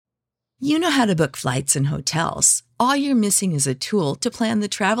You know how to book flights and hotels. All you're missing is a tool to plan the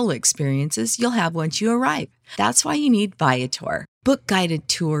travel experiences you'll have once you arrive. That's why you need Viator. Book guided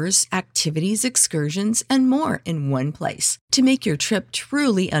tours, activities, excursions, and more in one place to make your trip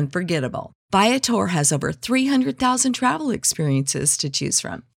truly unforgettable. Viator has over 300,000 travel experiences to choose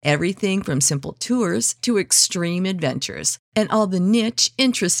from. Everything from simple tours to extreme adventures and all the niche,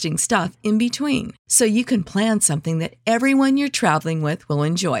 interesting stuff in between. So you can plan something that everyone you're traveling with will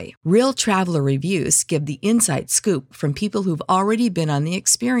enjoy. Real traveler reviews give the inside scoop from people who've already been on the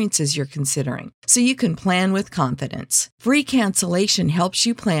experiences you're considering. So you can plan with confidence. Free cancellation helps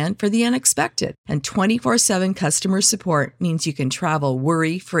you plan for the unexpected. And 24/7 customer support means you can travel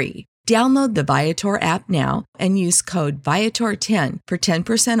worry-free. Download the Viator app now and use code Viator10 for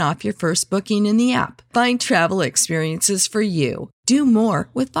 10% off your first booking in the app. Find travel experiences for you. Do more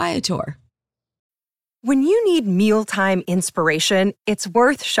with Viator. When you need mealtime inspiration, it's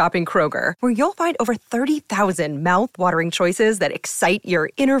worth shopping Kroger, where you'll find over 30,000 mouth-watering choices that excite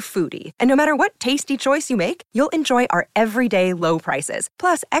your inner foodie. And no matter what tasty choice you make, you'll enjoy our everyday low prices,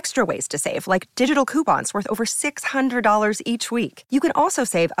 plus extra ways to save, like digital coupons worth over $600 each week. You can also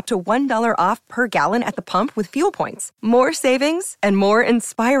save up to $1 off per gallon at the pump with fuel points. More savings and more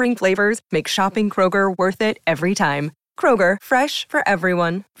inspiring flavors make shopping Kroger worth it every time. Kroger, fresh for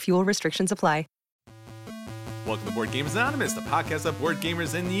everyone. Fuel restrictions apply. Welcome to Board Gamers Anonymous, the podcast of board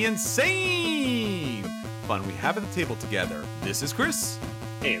gamers and the insane fun we have at the table together. This is Chris.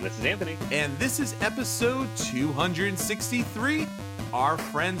 And this is Anthony. And this is episode 263, our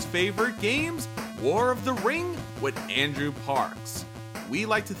friends' favorite games, War of the Ring with Andrew Parks. We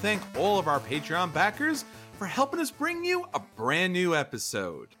like to thank all of our Patreon backers for helping us bring you a brand new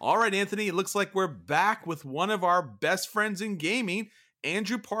episode. All right, Anthony, it looks like we're back with one of our best friends in gaming,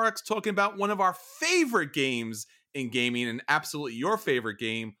 Andrew Parks, talking about one of our favorite games in gaming, and absolutely your favorite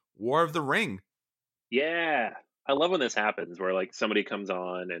game, War of the Ring. Yeah, I love when this happens, where like somebody comes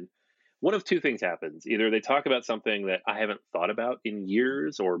on and one of two things happens. Either they talk about something that I haven't thought about in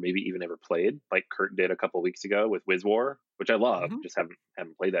years, or maybe even ever played, like Kurt did a couple weeks ago with Wiz War, which I love, just haven't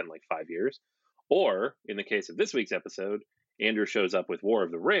played that in like 5 years. Or in the case of this week's episode, Andrew shows up with War of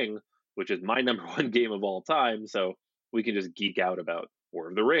the Ring, which is my number one game of all time. So we can just geek out about War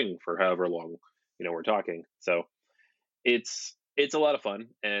of the Ring for however long, we're talking. So it's a lot of fun,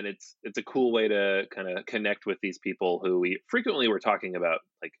 and it's a cool way to kind of connect with these people who we frequently were talking about,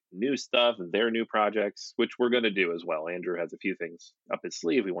 like new stuff and their new projects, which we're going to do as well. Andrew has a few things up his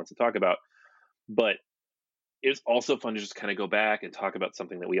sleeve he wants to talk about, but it's also fun to just kind of go back and talk about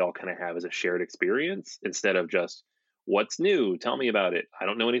something that we all kind of have as a shared experience, instead of just what's new, tell me about it, I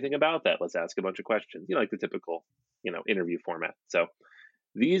don't know anything about that, let's ask a bunch of questions, like the typical interview format. So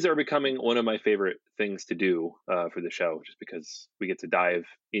these are becoming one of my favorite things to do for the show, just because we get to dive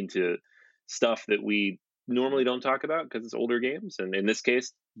into stuff that we normally don't talk about because it's older games. And in this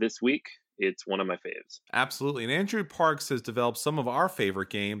case, this week, it's one of my faves. Absolutely. And Andrew Parks has developed some of our favorite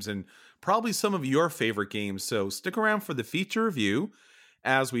games and probably some of your favorite games. So stick around for the feature review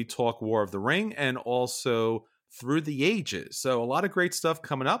as we talk War of the Ring and also Through the Ages. So a lot of great stuff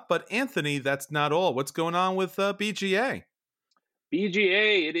coming up. But Anthony, that's not all. What's going on with BGA?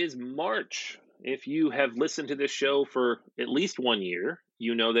 BGA, it is March. If you have listened to this show for at least 1 year,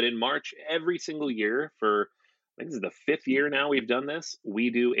 you know that in March, every single year for, I think this is the 5th year now we've done this, we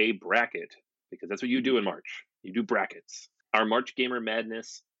do a bracket, because that's what you do in March. You do brackets. Our March Gamer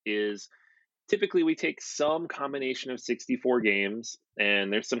Madness is typically we take some combination of 64 games,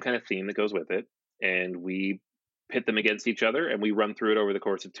 and there's some kind of theme that goes with it, and we pit them against each other, and we run through it over the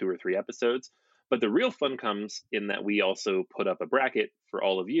course of 2 or 3 episodes. But the real fun comes in that we also put up a bracket for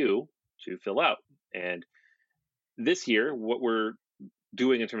all of you to fill out. And this year, what we're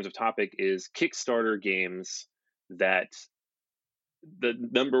doing in terms of topic is Kickstarter games that the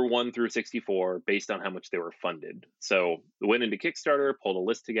number 1 through 64 based on how much they were funded. So we went into Kickstarter, pulled a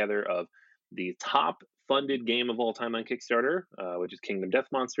list together of the top funded game of all time on Kickstarter, which is Kingdom Death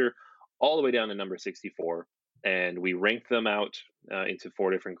Monster, all the way down to number 64. And we ranked them out into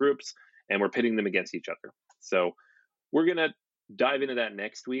 4 different groups, and we're pitting them against each other. So we're going to dive into that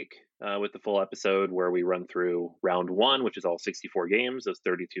next week with the full episode where we run through round 1, which is all 64 games, those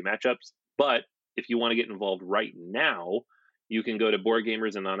 32 matchups. But if you want to get involved right now, you can go to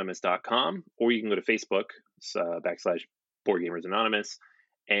BoardGamersAnonymous.com, or you can go to Facebook /BoardGamersAnonymous,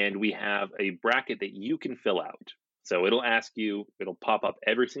 and we have a bracket that you can fill out. So it'll ask you, it'll pop up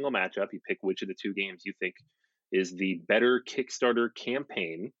every single matchup. You pick which of the 2 games you think is the better Kickstarter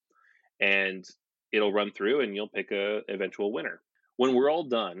campaign, and it'll run through and you'll pick a eventual winner. When we're all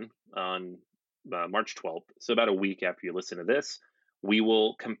done on March 12th, so about a week after you listen to this, We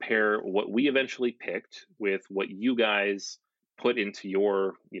will compare what we eventually picked with what you guys put into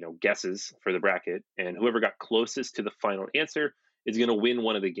your, guesses for the bracket, and whoever got closest to the final answer is going to win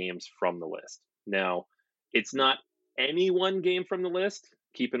one of the games from the list. Now, it's not any one game from the list.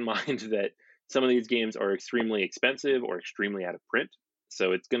 Keep in mind that some of these games are extremely expensive or extremely out of print.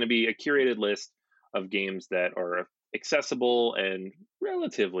 So it's going to be a curated list of games that are accessible and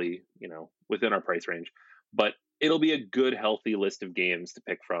relatively, within our price range. But it'll be a good, healthy list of games to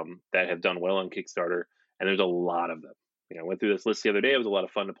pick from that have done well on Kickstarter. And there's a lot of them. I went through this list the other day. It was a lot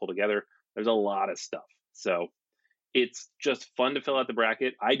of fun to pull together. There's a lot of stuff. So it's just fun to fill out the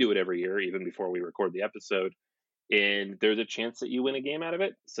bracket. I do it every year, even before we record the episode. And there's a chance that you win a game out of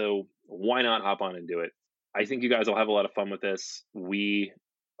it. So why not hop on and do it? I think you guys will have a lot of fun with this. We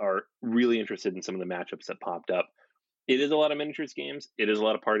are really interested in some of the matchups that popped up. It is a lot of miniatures games. It is a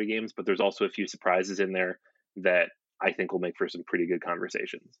lot of party games, but there's also a few surprises in there that I think will make for some pretty good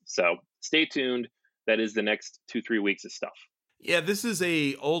conversations. So stay tuned. That is the next 2-3 weeks of stuff. Yeah, this is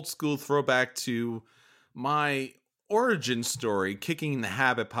a old school throwback to my origin story, Kicking the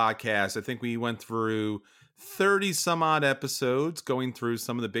Habit podcast. I think we went through 30 some odd episodes going through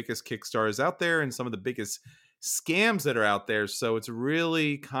some of the biggest Kickstarters out there and some of the biggest scams that are out there. So it's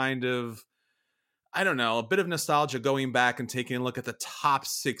really kind of, I don't know, a bit of nostalgia going back and taking a look at the top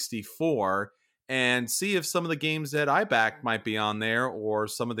 64 and see if some of the games that I backed might be on there, or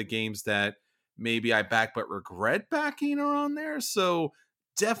some of the games that maybe I backed but regret backing are on there. So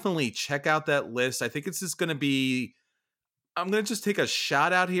definitely check out that list. I think it's just going to be, I'm going to just take a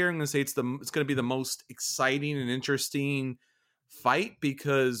shot out here. I'm going to say it's going to be the most exciting and interesting fight,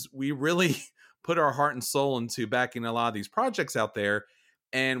 because we really put our heart and soul into backing a lot of these projects out there,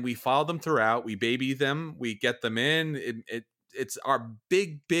 and we follow them throughout. We baby them. We get them in. It's our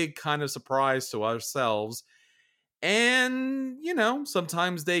big kind of surprise to ourselves. And,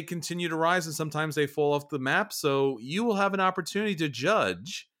 sometimes they continue to rise and sometimes they fall off the map. So you will have an opportunity to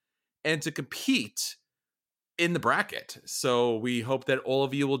judge and to compete in the bracket. So we hope that all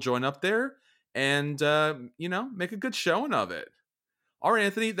of you will join up there and, make a good showing of it. All right,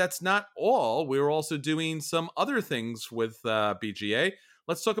 Anthony, that's not all. We're also doing some other things with BGA.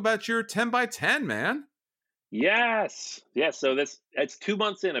 Let's talk about your 10x10, man. Yes. So it's 2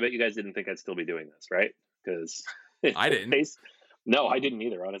 months in. I bet you guys didn't think I'd still be doing this, right? Because I didn't. No, I didn't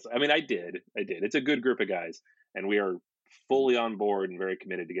either, honestly. I mean, I did. It's a good group of guys, and we are fully on board and very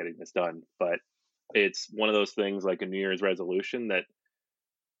committed to getting this done. But it's one of those things like a New Year's resolution that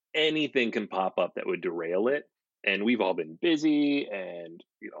anything can pop up that would derail it. And we've all been busy, and,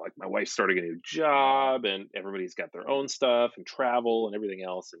 like my wife's starting a new job, and everybody's got their own stuff and travel and everything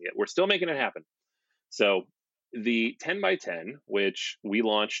else. And yet we're still making it happen. So the 10x10, which we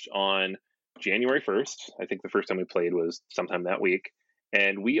launched on January 1st, I think the first time we played was sometime that week.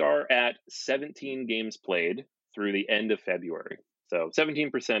 And we are at 17 games played through the end of February. So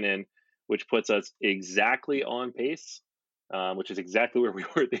 17% in, which puts us exactly on pace, which is exactly where we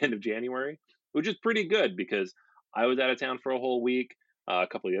were at the end of January, which is pretty good because I was out of town for a whole week. A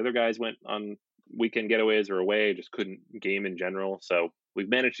couple of the other guys went on weekend getaways or away, just couldn't game in general. So we've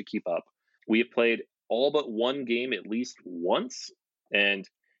managed to keep up. We have played all but one game at least once. And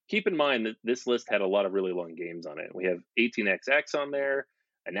keep in mind that this list had a lot of really long games on it. We have 18XX on there,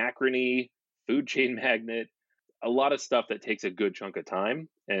 Anachrony, Food Chain Magnet, a lot of stuff that takes a good chunk of time.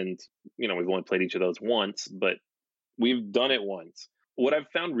 And, we've only played each of those once, but we've done it once. What I've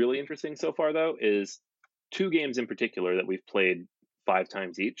found really interesting so far, though, is two games in particular that we've played 5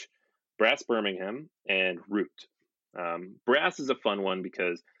 times each, Brass Birmingham and Root. Brass is a fun one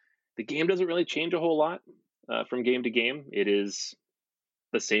because the game doesn't really change a whole lot from game to game. It is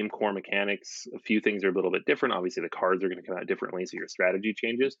the same core mechanics. A few things are a little bit different. Obviously, the cards are going to come out differently, so your strategy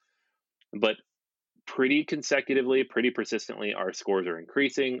changes. But pretty consecutively, pretty persistently, our scores are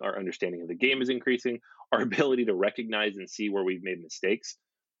increasing. Our understanding of the game is increasing. Our ability to recognize and see where we've made mistakes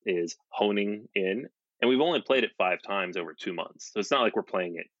is honing in. And we've only played it 5 times over 2 months. So it's not like we're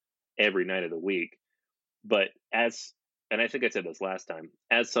playing it every night of the week. But and I think I said this last time,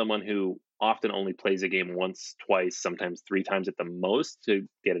 as someone who often only plays a game once, twice, sometimes 3 times at the most to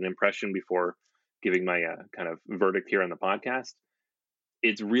get an impression before giving my kind of verdict here on the podcast,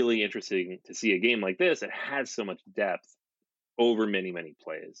 it's really interesting to see a game like this that has so much depth over many, many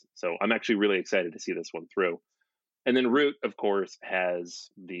plays. So I'm actually really excited to see this one through. And then Root, of course, has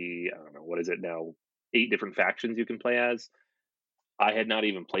the, 8 different factions you can play as. I had not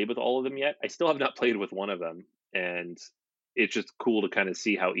even played with all of them yet. I still have not played with one of them. And it's just cool to kind of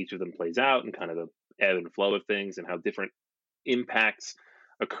see how each of them plays out and kind of the ebb and flow of things and how different impacts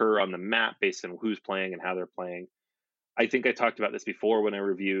occur on the map based on who's playing and how they're playing. I think I talked about this before when I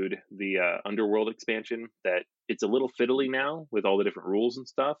reviewed the Underworld expansion, that it's a little fiddly now with all the different rules and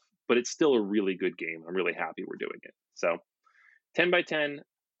stuff, but it's still a really good game. I'm really happy we're doing it. So 10 by 10,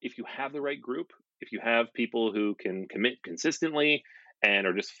 if you have the right group, if you have people who can commit consistently and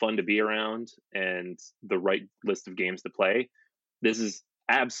are just fun to be around and the right list of games to play, this is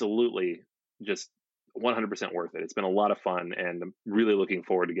absolutely just 100% worth it. It's been a lot of fun, and I'm really looking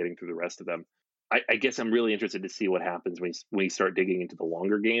forward to getting through the rest of them. I guess I'm really interested to see what happens when we start digging into the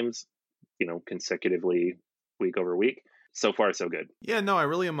longer games, consecutively week over week. So far, so good. Yeah, no, I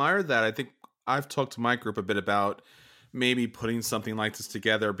really admire that. I think I've talked to my group a bit about maybe putting something like this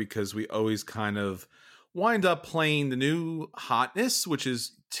together, because we always kind of wind up playing the new hotness, which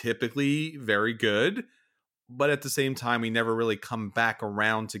is typically very good, but at the same time, we never really come back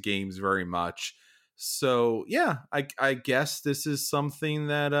around to games very much. So yeah, I guess this is something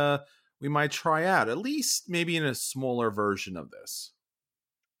that we might try out, at least maybe in a smaller version of this.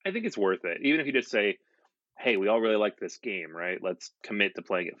 I think it's worth it. Even if you just say, hey, we all really like this game, right? Let's commit to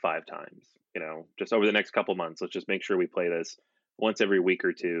playing it 5 times. Just over the next couple months, let's just make sure we play this once every week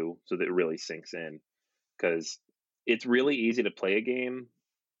or two so that it really sinks in. Because it's really easy to play a game,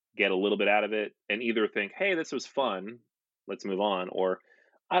 get a little bit out of it, and either think, hey, this was fun, let's move on, or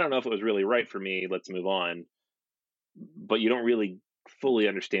I don't know if it was really right for me, let's move on. But you don't really fully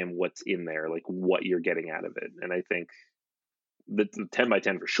understand what's in there, like what you're getting out of it. And I think the 10 by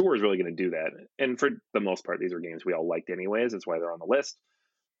 10 for sure is really going to do that. And for the most part, these are games we all liked anyways. That's why they're on the list.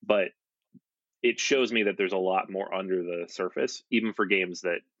 But it shows me that there's a lot more under the surface, even for games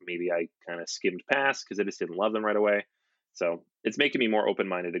that maybe I kind of skimmed past because I just didn't love them right away. So it's making me more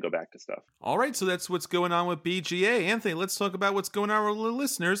open-minded to go back to stuff. All right, so that's what's going on with BGA. Anthony, let's talk about what's going on with the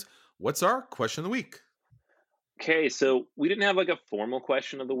listeners. What's our question of the week? Okay, so we didn't have like a formal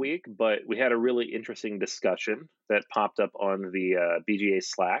question of the week, but we had a really interesting discussion that popped up on the BGA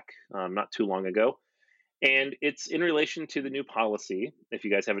Slack not too long ago. And it's in relation to the new policy, if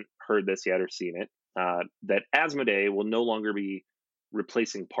you guys haven't heard this yet or seen it, that Asmodee will no longer be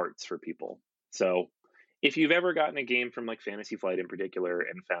replacing parts for people. So if you've ever gotten a game from like Fantasy Flight in particular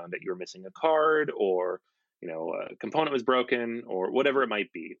and found that you were missing a card, or a component was broken, or whatever it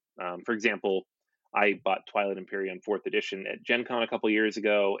might be. For example, I bought Twilight Imperium 4th edition at Gen Con a couple years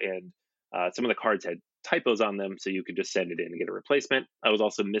ago, and some of the cards had typos on them, so you could just send it in and get a replacement. I was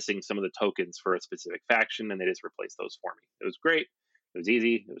also missing some of the tokens for a specific faction, and they just replaced those for me. It was great. It was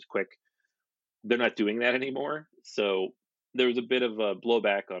easy. It was quick. They're not doing that anymore. So there was a bit of a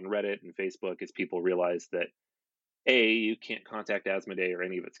blowback on Reddit and Facebook as people realized that, A, you can't contact Asmodee or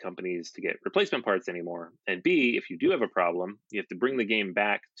any of its companies to get replacement parts anymore. And B, if you do have a problem, you have to bring the game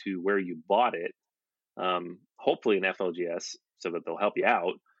back to where you bought it, hopefully in FLGS, so that they'll help you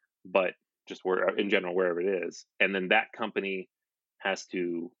out, but just in general, wherever it is. And then that company has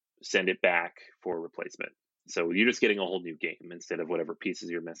to send it back for replacement. So you're just getting a whole new game instead of whatever pieces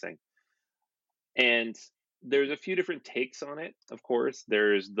you're missing. And there's a few different takes on it, of course.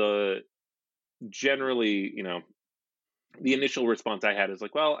 There's generally, the initial response I had is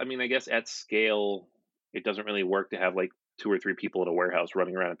like, well, I mean, I guess at scale, it doesn't really work to have like 2 or 3 people at a warehouse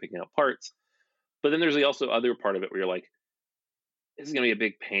running around and picking up parts. But then there's the also other part of it where you're like, this is going to be a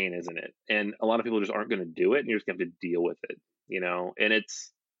big pain, isn't it? And a lot of people just aren't going to do it, and you're just going to have to deal with it, And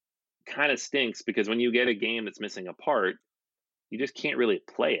it's kind of stinks because when you get a game that's missing a part, you just can't really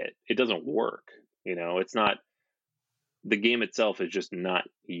play it. It doesn't work, It's not, the game itself is just not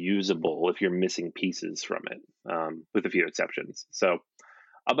usable if you're missing pieces from it, with a few exceptions. So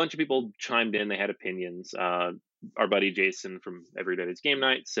a bunch of people chimed in. They had opinions. Our buddy Jason from Everybody's Game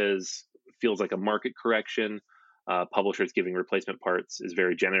Night feels like a market correction. Publishers giving replacement parts is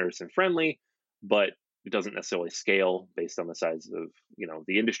very generous and friendly, but it doesn't necessarily scale based on the size of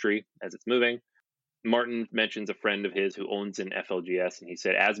the industry as it's moving. Martin mentions a friend of his who owns an FLGS, and he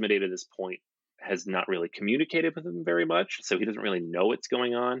said Asmodee to this point has not really communicated with him very much, so he doesn't really know what's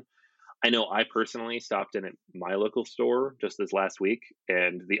going on. I know I personally stopped in at my local store just this last week,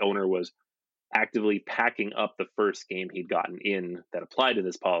 and the owner was actively packing up the first game he'd gotten in that applied to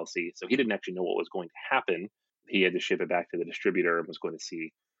this policy, so he didn't actually know what was going to happen. He had to ship it back to the distributor and was going to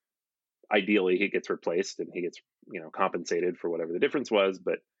see, ideally he gets replaced and he gets compensated for whatever the difference was,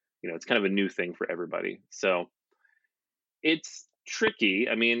 but it's kind of a new thing for everybody. So it's tricky.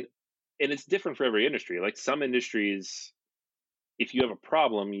 I mean, and it's different for every industry. Like some industries, if you have a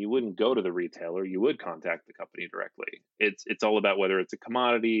problem, you wouldn't go to the retailer, you would contact the company directly. It's all about whether it's a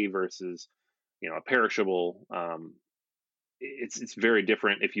commodity versus a perishable. It's very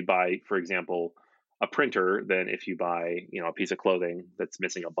different if you buy, for example, a printer than if you buy a piece of clothing that's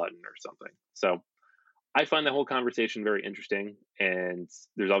missing a button or something. So I find the whole conversation very interesting, and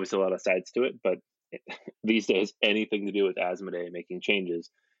there's obviously a lot of sides to it. But these days, anything to do with Asmodee making changes,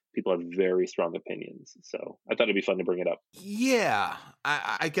 people have very strong opinions. So I thought it'd be fun to bring it up. Yeah,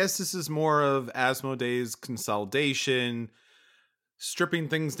 I guess this is more of Asmodee's consolidation, stripping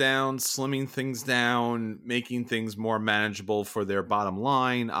things down, slimming things down, making things more manageable for their bottom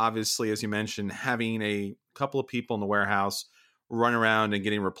line. Obviously, as you mentioned, having a couple of people in the warehouse run around and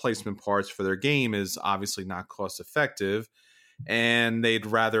getting replacement parts for their game is obviously not cost effective. And they'd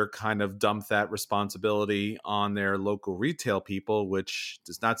rather kind of dump that responsibility on their local retail people, which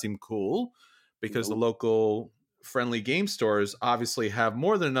does not seem cool because the local friendly game stores obviously have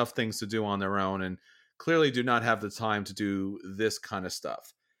more than enough things to do on their own and clearly do not have the time to do this kind of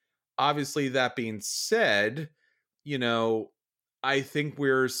stuff. Obviously, that being said, you know, I think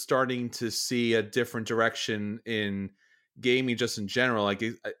we're starting to see a different direction in gaming just in general. Like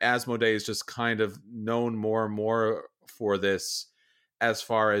Asmodee is just kind of known more and more for this as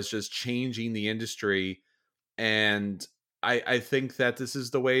far as just changing the industry. And I think that this is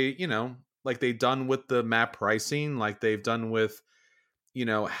the way, you know, like they've done with the map pricing, like they've done with, you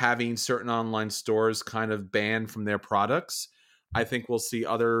know, having certain online stores kind of banned from their products. I think we'll see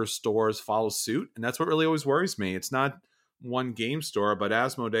other stores follow suit. And that's what really always worries me. It's not one game store, but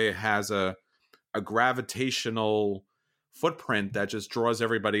Asmodee has a gravitational footprint that just draws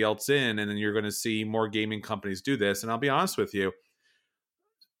everybody else in. And then you're going to see more gaming companies do this. And I'll be honest with you,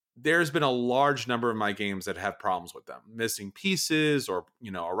 there's been a large number of my games that have problems with them, missing pieces or, you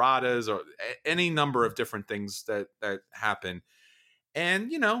know, erratas or any number of different things that happen.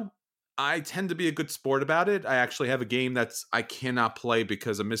 And, you know, I tend to be a good sport about it. I actually have a game I cannot play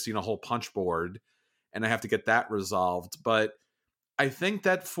because I'm missing a whole punch board and I have to get that resolved. But I think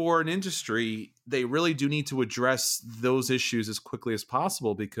that for an industry, they really do need to address those issues as quickly as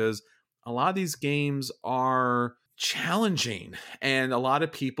possible because a lot of these games are challenging and a lot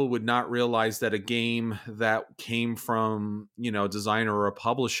of people would not realize that a game that came from, you know, a designer or a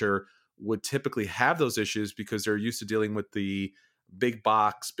publisher would typically have those issues because they're used to dealing with the big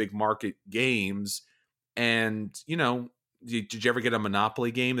box, big market games. And, you know, did you ever get a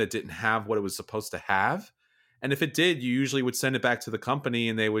Monopoly game that didn't have what it was supposed to have? And if it did, you usually would send it back to the company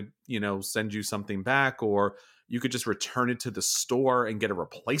and they would, you know, send you something back, or you could just return it to the store and get a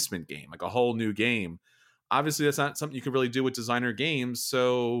replacement game, like a whole new game. Obviously, that's not something you can really do with designer games.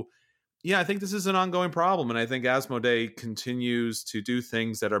 So, yeah, I think this is an ongoing problem. And I think Asmodee continues to do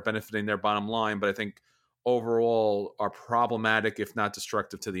things that are benefiting their bottom line, but I think overall are problematic, if not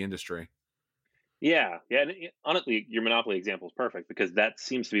destructive to the industry. Yeah. And honestly, your Monopoly example is perfect because that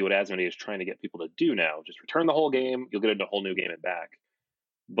seems to be what Asmodee is trying to get people to do now. Just return the whole game, you'll get a whole new game and back.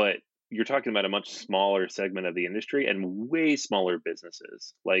 But you're talking about a much smaller segment of the industry and way smaller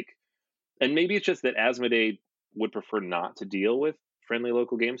businesses. And maybe it's just that Asmodee would prefer not to deal with friendly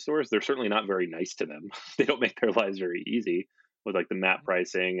local game stores. They're certainly not very nice to them. They don't make their lives very easy with like the map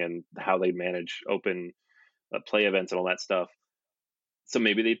pricing and how they manage open play events and all that stuff. So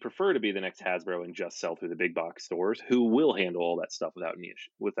maybe they'd prefer to be the next Hasbro and just sell through the big box stores who will handle all that stuff without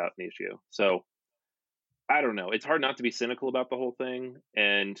an issue. So I don't know. It's hard not to be cynical about the whole thing.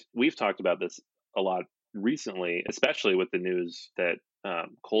 And we've talked about this a lot recently, especially with the news that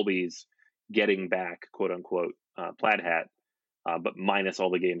Colby's getting back, quote unquote, Plaid Hat, but minus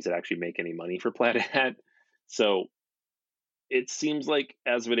all the games that actually make any money for Plaid Hat. So it seems like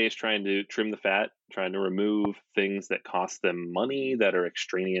Asmodee is trying to trim the fat, trying to remove things that cost them money that are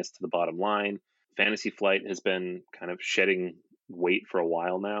extraneous to the bottom line. Fantasy Flight has been kind of shedding weight for a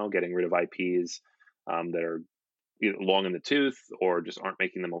while now, getting rid of IPs that are either long in the tooth or just aren't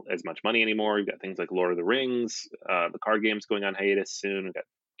making them as much money anymore. You've got things like Lord of the Rings, the card game's going on hiatus soon. We've got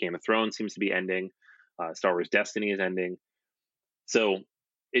Game of Thrones seems to be ending. Star Wars Destiny is ending. So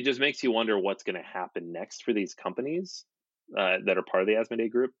it just makes you wonder what's going to happen next for these companies that are part of the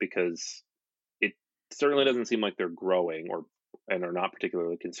Asmodee group, because it certainly doesn't seem like they're growing and are not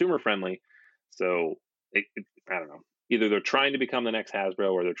particularly consumer friendly. So I don't know. Either they're trying to become the next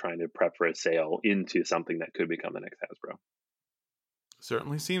Hasbro or they're trying to prep for a sale into something that could become the next Hasbro.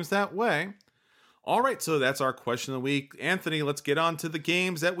 Certainly seems that way. All right, so that's our question of the week. Anthony, let's get on to the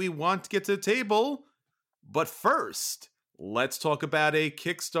games that we want to get to the table. But first, let's talk about a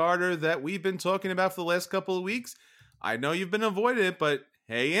Kickstarter that we've been talking about for the last couple of weeks. I know you've been avoiding it, but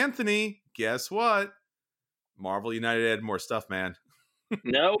hey, Anthony, guess what? Marvel United had more stuff, man.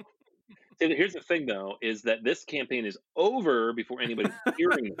 No. Here's the thing, though, is that this campaign is over before anybody's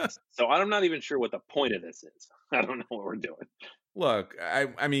hearing this. So I'm not even sure what the point of this is. I don't know what we're doing. Look,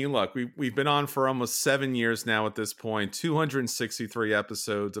 I mean, we've been on for almost 7 years now at this point, 263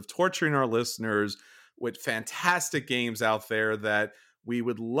 episodes of torturing our listeners with fantastic games out there that we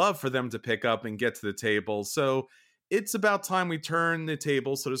would love for them to pick up and get to the table. So it's about time we turn the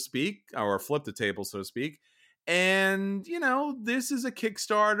table, so to speak, or flip the table, so to speak. And, this is a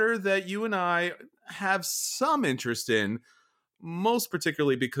Kickstarter that you and I have some interest in, most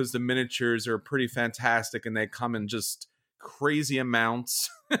particularly because the miniatures are pretty fantastic and they come in just crazy amounts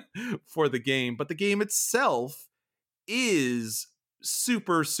for the game. But the game itself is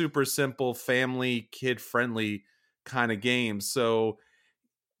super, super simple, family, kid-friendly kind of game. So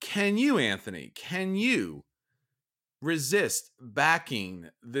can you, Anthony, resist backing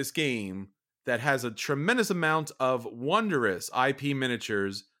this game that has a tremendous amount of wondrous IP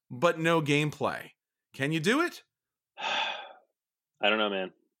miniatures, but no gameplay? Can you do it? I don't know,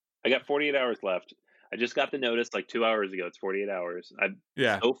 man. I got 48 hours left. I just got the notice like 2 hours ago. It's 48 hours.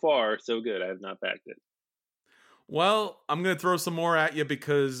 So far, so good. I have not backed it. Well, I'm going to throw some more at you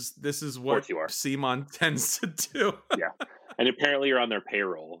because this is what CMON tends to do. Yeah. And apparently you're on their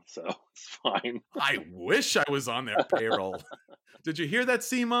payroll, so it's fine. I wish I was on their payroll. Did you hear that,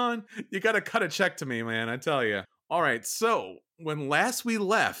 CMON? You got to cut a check to me, man, I tell you. All right, so when last we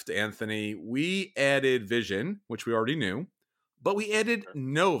left, Anthony, we added Vision, which we already knew, but we added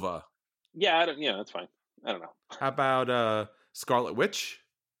Nova. Yeah, that's fine. I don't know. How about Scarlet Witch?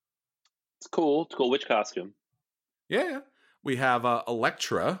 It's cool. It's a cool witch costume. Yeah. We have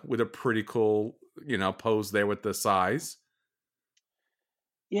Elektra with a pretty cool, pose there with the size.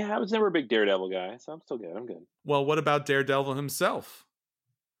 Yeah, I was never a big Daredevil guy, so I'm still good. I'm good. Well, what about Daredevil himself?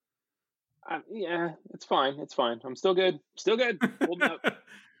 Yeah, it's fine. It's fine. I'm still good. Still good. Holding up.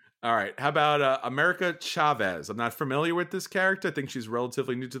 All right. How about America Chavez? I'm not familiar with this character. I think she's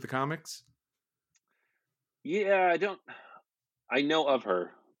relatively new to the comics. Yeah, I know of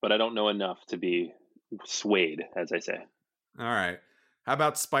her, but I don't know enough to be swayed, as I say. All right. How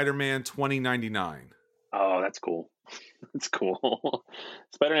about Spider-Man 2099? Oh, that's cool. That's cool.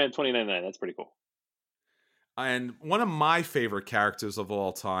 Spider-Man 2099. That's pretty cool. And one of my favorite characters of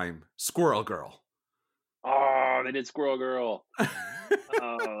all time, Squirrel Girl. Oh, they did Squirrel Girl.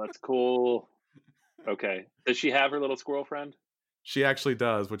 Oh, that's cool. Okay. Does she have her little squirrel friend? She actually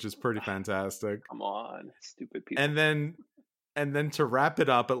does, which is pretty fantastic. Come on, stupid people. And then to wrap it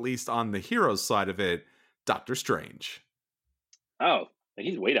up, at least on the heroes side of it, Doctor Strange. Oh,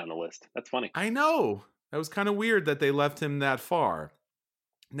 he's way down the list. That's funny. I know. That was kind of weird that they left him that far.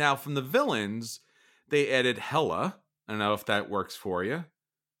 Now, from the villains, they added Hela. I don't know if that works for you.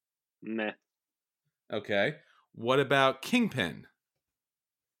 Meh. Okay. What about Kingpin?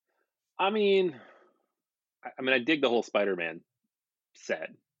 I mean, I dig the whole Spider-Man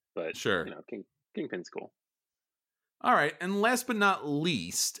set, but sure, Kingpin's cool. All right, and last but not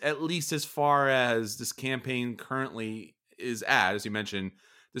least, at least as far as this campaign currently is at, as you mentioned,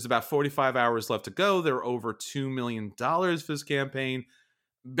 there's about 45 hours left to go. There are over $2 million for this campaign.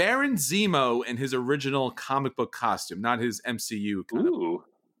 Baron Zemo in his original comic book costume, not his MCU kind of.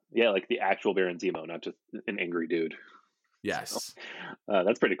 Yeah, like the actual Baron Zemo, not just an angry dude. Yes. So,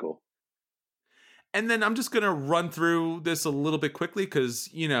 that's pretty cool. And then I'm just going to run through this a little bit quickly because,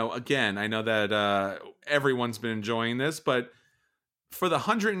 again, I know that everyone's been enjoying this, but for the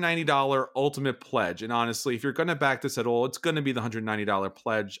 $190 ultimate pledge, and honestly, if you're going to back this at all, it's going to be the $190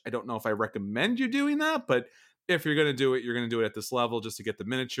 pledge. I don't know if I recommend you doing that, but if you're going to do it, you're going to do it at this level just to get the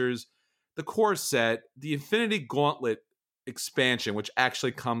miniatures. The core set, the Infinity Gauntlet expansion, which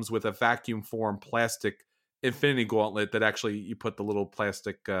actually comes with a vacuum form plastic Infinity Gauntlet that actually you put the little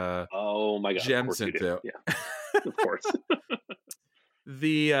plastic oh my God, gems into. Yeah, of course.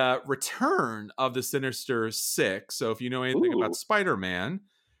 The return of the Sinister Six. So if you know anything about Spider-Man,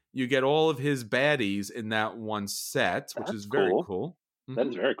 you get all of his baddies in that one set, which is very cool. Mm-hmm. That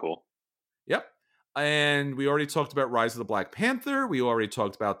is very cool. Yep. And we already talked about Rise of the Black Panther. We already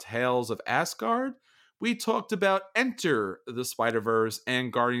talked about Tales of Asgard. We talked about Enter the Spider-Verse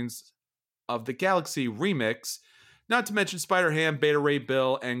and Guardians of the Galaxy remix, not to mention Spider-Ham, Beta Ray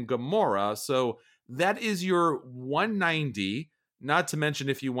Bill, and Gamora. So that is your $190. Not to mention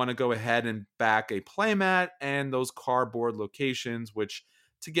if you want to go ahead and back a playmat and those cardboard locations, which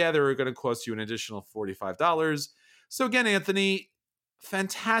together are going to cost you an additional $45. So again, Anthony,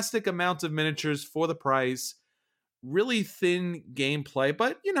 fantastic amount of miniatures for the price. Really thin gameplay,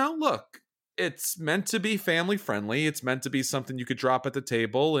 but look, it's meant to be family friendly. It's meant to be something you could drop at the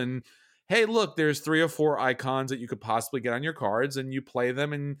table and, hey, look, there's 3 or 4 icons that you could possibly get on your cards and you play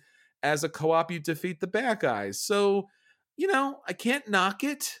them, and as a co-op you defeat the bad guys. So I can't knock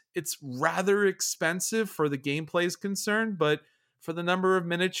it. It's rather expensive for the gameplay is concerned, but for the number of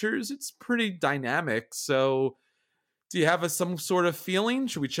miniatures, it's pretty dynamic. So Do you have some sort of feeling?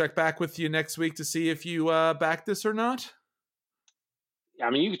 Should we check back with you next week to see if you back this or not? I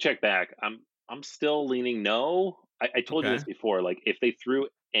mean, you can check back. I'm still leaning no. I told you Okay. this before. Like, if they threw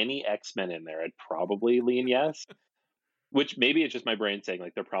any X-Men in there, I'd probably lean yes. Which maybe it's just my brain saying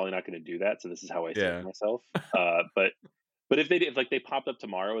like they're probably not going to do that. So this is how I save Yeah. myself. But if they did, if like they popped up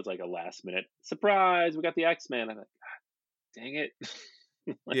tomorrow as like a last minute surprise, we got the X-Men. I'm like, dang it.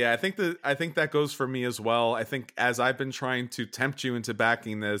 Yeah, I think that goes for me as well. I think as I've been trying to tempt you into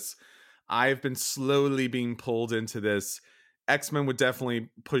backing this, I've been slowly being pulled into this. X-Men would definitely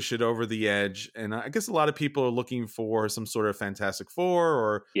push it over the edge, and I guess a lot of people are looking for some sort of Fantastic Four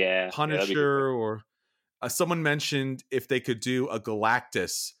or Yeah, that'd be Punisher, good. or someone mentioned if they could do a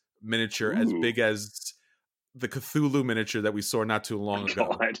Galactus miniature as Ooh, big as the Cthulhu miniature that we saw not too long ago.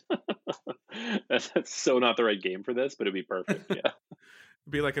 God. That's so not the right game for this, but it'd be perfect. Yeah.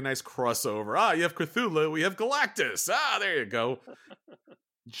 It'd be like a nice crossover. Ah, you have Cthulhu, we have Galactus. Ah, there you go.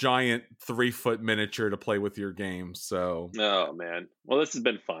 Giant 3-foot miniature to play with your game. So Oh man. Well, this has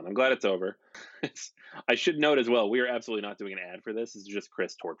been fun. I'm glad it's over. I should note as well, we are absolutely not doing an ad for this. This is just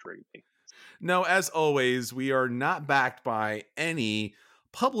Chris torturing me. no, as always, we are not backed by any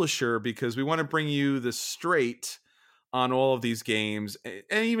publisher because we want to bring you the straight on all of these games.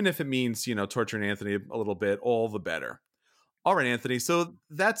 And even if it means, torturing Anthony a little bit, all the better. All right, Anthony. So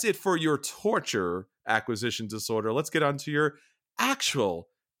that's it for your torture acquisition disorder. Let's get on to your actual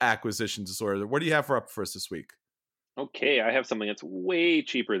acquisition disorder. What do you have for us this week? Okay, I have something that's way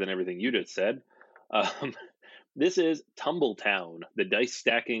cheaper than everything you just said. Um, this is Tumbletown, the dice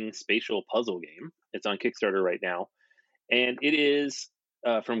stacking spatial puzzle game. It's on Kickstarter right now. And it is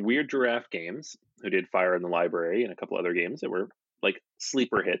from Weird Giraffe Games, who did Fire in the Library and a couple other games that were like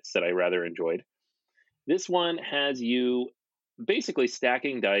sleeper hits that I rather enjoyed. This one has you basically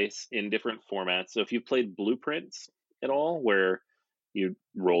stacking dice in different formats. So if you've played Blueprints at all, where you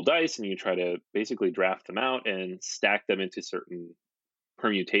roll dice and you try to basically draft them out and stack them into certain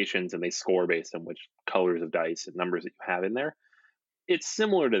permutations and they score based on which colors of dice and numbers that you have in there. It's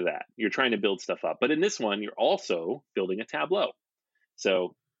similar to that. You're trying to build stuff up. But in this one, you're also building a tableau.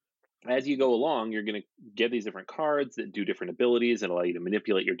 So as you go along, you're going to get these different cards that do different abilities that allow you to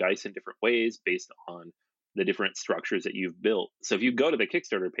manipulate your dice in different ways based on the different structures that you've built. So if you go to the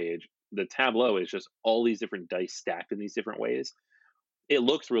Kickstarter page, the tableau is just all these different dice stacked in these different ways. It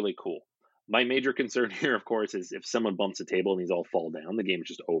looks really cool. My major concern here, of course, is if someone bumps a table and these all fall down, the game is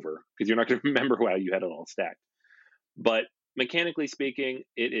just over because you're not going to remember how you had it all stacked. But mechanically speaking,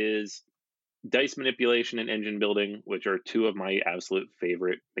 it is dice manipulation and engine building, which are two of my absolute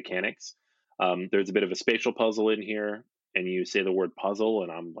favorite mechanics. There's a bit of a spatial puzzle in here, and you say the word puzzle,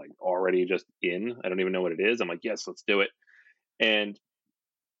 and I'm like already just in. I don't even know what it is. I'm like, yes, let's do it. And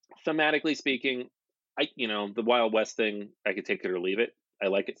thematically speaking, the Wild West thing, I could take it or leave it. I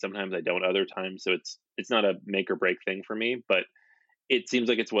like it sometimes, I don't other times. So it's not a make or break thing for me, but it seems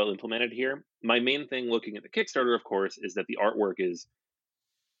like it's well implemented here. My main thing looking at the Kickstarter, of course, is that the artwork is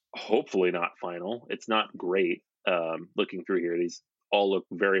hopefully not final. It's not great. Looking through here, these all look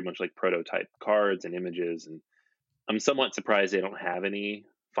very much like prototype cards and images, and I'm somewhat surprised they don't have any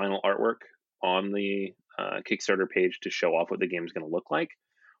final artwork on the Kickstarter page to show off what the game's going to look like.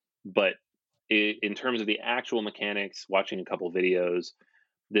 But in terms of the actual mechanics, watching a couple videos,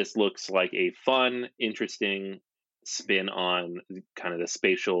 this looks like a fun, interesting spin on kind of the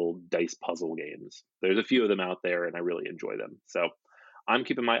spatial dice puzzle games. There's a few of them out there, and I really enjoy them. So I'm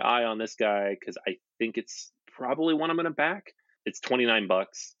keeping my eye on this guy because I think it's probably one I'm going to back. It's $29,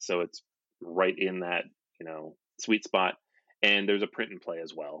 so it's right in that sweet spot. And there's a print and play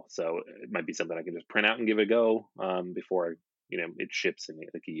as well, so it might be something I can just print out and give it a go before it ships in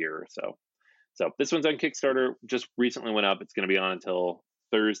like a year or so. So this one's on Kickstarter. Just recently went up. It's going to be on until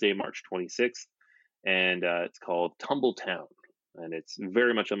Thursday, March 26th, and it's called Tumbletown, and it's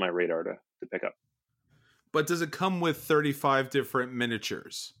very much on my radar to pick up. But does it come with 35 different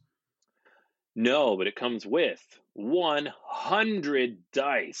miniatures? No, but it comes with 100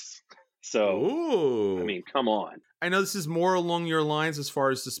 dice. So, ooh. I mean, come on. I know this is more along your lines as far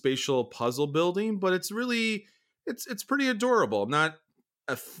as the spatial puzzle building, but it's really, it's pretty adorable. I'm not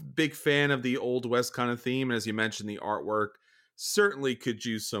a big fan of the Old West kind of theme. As you mentioned, the artwork certainly could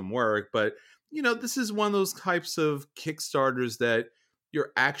use some work, but this is one of those types of Kickstarters that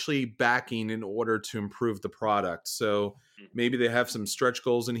you're actually backing in order to improve the product. So maybe they have some stretch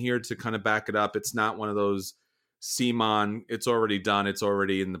goals in here to kind of back it up. It's not one of those CMON, it's already done, it's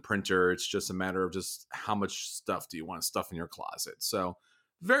already in the printer. It's just a matter of just how much stuff do you want to stuff in your closet. So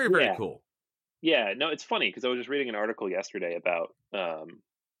very, very cool. Yeah, no, it's funny because I was just reading an article yesterday about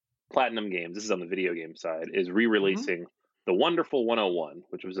Platinum Games, this is on the video game side, is Mhm. re-releasing The Wonderful 101,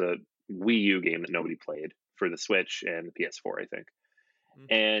 which was a Wii U game that nobody played for the Switch and PS4, I think. Mhm.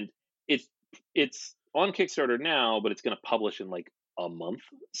 And it's it's on Kickstarter now, but it's going to publish in like a month.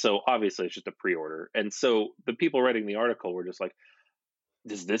 So obviously it's just a pre-order. And so the people writing the article were just like,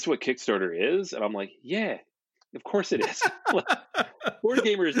 "Is this what Kickstarter is?" And I'm like, "Yeah, of course it is." Like, board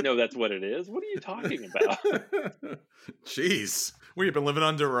gamers know that's what it is. What are you talking about? Jeez, we've been living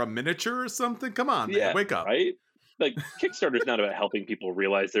under a miniature or something. Come on, man, Yeah, wake up. right? Like Kickstarter's not about helping people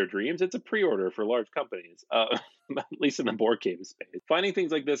realize their dreams. It's a pre-order for large companies, at least in the board game space. Finding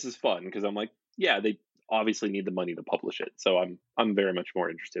things like this is fun because I'm like, yeah, they obviously need the money to publish it. So I'm very much more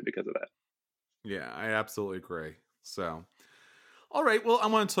interested because of that. Yeah, I absolutely agree. So, all right, well, I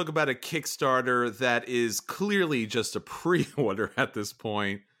want to talk about a Kickstarter that is clearly just a pre-order at this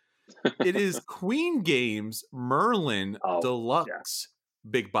point. It is Queen Games Merlin Oh, yeah. Deluxe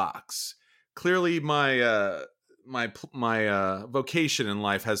Big Box. Clearly, my vocation in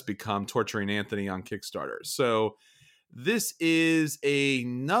life has become torturing Anthony on Kickstarter. So this is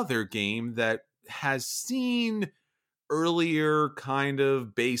another game that has seen earlier kind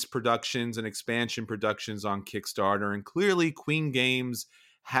of base productions and expansion productions on Kickstarter, and clearly Queen Games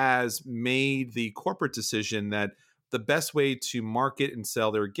has made the corporate decision that the best way to market and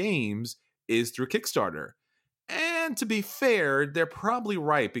sell their games is through Kickstarter. And to be fair, they're probably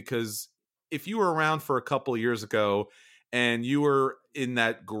right, because if you were around for a couple of years ago and you were in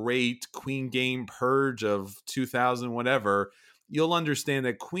that great Queen game purge of 2000 whatever, you'll understand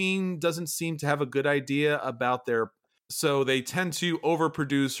that Queen doesn't seem to have a good idea about their, so they tend to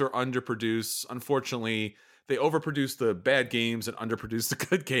overproduce or underproduce. Unfortunately, they overproduce the bad games and underproduce the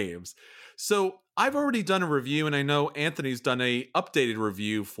good games. So I've already done a review, and I know Anthony's done a updated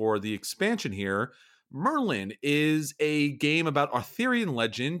review for the expansion here. Merlin is a game about Arthurian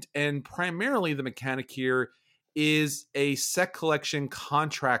legend, and primarily the mechanic here is a set collection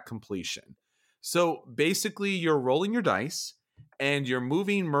contract completion. So basically, you're rolling your dice and you're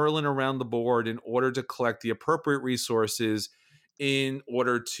moving Merlin around the board in order to collect the appropriate resources in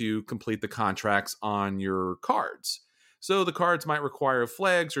order to complete the contracts on your cards. So the cards might require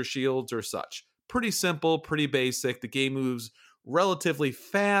flags or shields or such. Pretty simple, pretty basic. The game moves relatively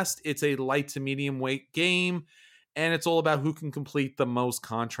fast. It's a light to medium weight game, and it's all about who can complete the most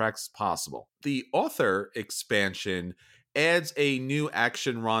contracts possible. The author expansion adds a new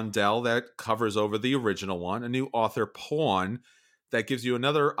action rondel that covers over the original one, a new author pawn that gives you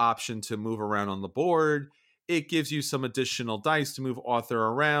another option to move around on the board. It gives you some additional dice to move author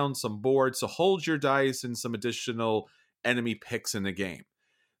around, some boards to hold your dice, and some additional enemy picks in the game.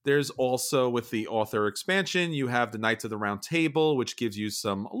 There's also, with the author expansion, you have the Knights of the Round Table, which gives you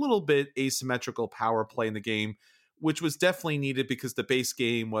some a little bit asymmetrical power play in the game, which was definitely needed because the base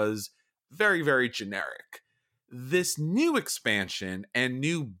game was very, very generic. This new expansion and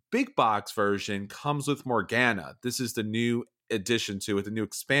new big box version comes with Morgana. This is the new addition to it, the new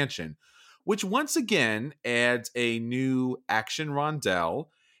expansion, which once again adds a new action rondel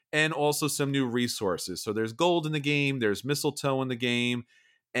and also some new resources. So there's gold in the game, there's mistletoe in the game,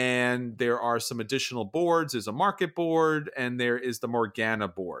 and there are some additional boards. There's a market board, and there is the Morgana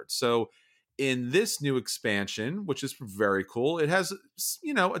board. So in this new expansion, which is very cool, it has,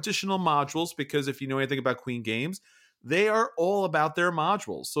 additional modules, because if you know anything about Queen Games, they are all about their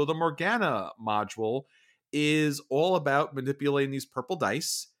modules. So the Morgana module is all about manipulating these purple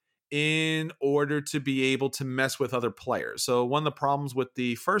dice in order to be able to mess with other players. So one of the problems with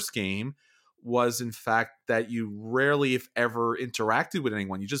the first game was, in fact, that you rarely, if ever, interacted with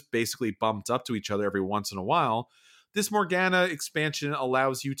anyone. You just basically bumped up to each other every once in a while. This Morgana expansion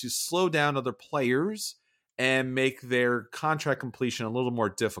allows you to slow down other players and make their contract completion a little more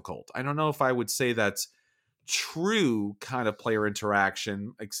difficult. I don't know if I would say that's true kind of player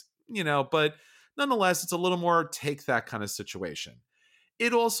interaction, but nonetheless, it's a little more take that kind of situation.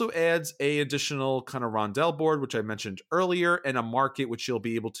 It also adds a additional kind of rondel board, which I mentioned earlier, and a market, which you'll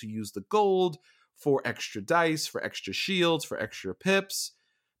be able to use the gold for extra dice, for extra shields, for extra pips.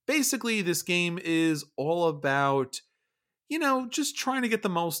 Basically, this game is all about, just trying to get the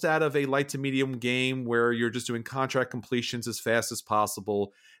most out of a light to medium game where you're just doing contract completions as fast as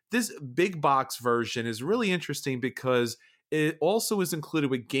possible. This big box version is really interesting because it also is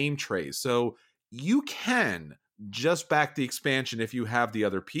included with game trays. So you can just back the expansion if you have the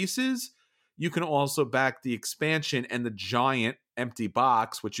other pieces. You can also back the expansion and the giant empty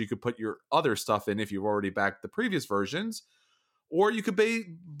box, which you could put your other stuff in if you've already backed the previous versions. Or you could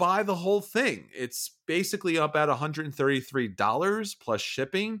buy the whole thing. It's basically about $133 plus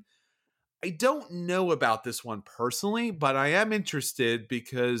shipping. I don't know about this one personally, but I am interested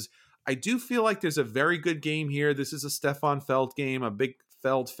because I do feel like there's a very good game here. This is a Stefan Feld game, a big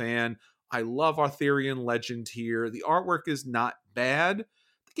Feld fan. I love Arthurian Legend here. The artwork is not bad.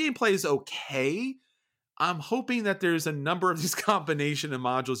 The gameplay is okay. I'm hoping that there's a number of these combination of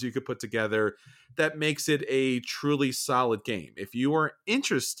modules you could put together that makes it a truly solid game. If you are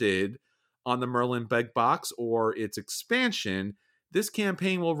interested on the Merlin Big Box or its expansion, this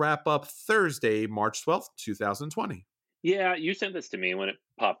campaign will wrap up Thursday, March 12th, 2020. Yeah, you sent this to me when it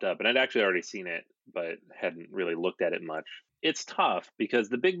popped up, and I'd actually already seen it, but hadn't really looked at it much. It's tough because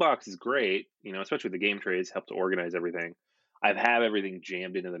the big box is great, especially the game trays help to organize everything. I've had everything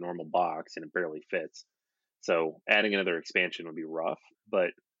jammed into the normal box and it barely fits. So adding another expansion would be rough.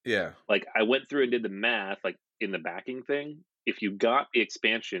 But Yeah. like I went through and did the math, like in the backing thing. If you got the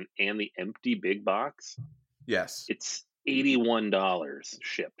expansion and the empty big box, Yes. it's $81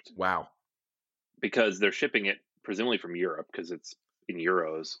 shipped Wow. because they're shipping it presumably from Europe because it's in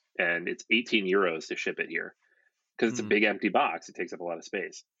euros, and it's 18 euros to ship it here because it's a big empty box. It takes up a lot of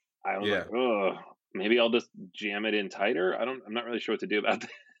space. I was like, oh, maybe I'll just jam it in tighter. I'm not really sure what to do about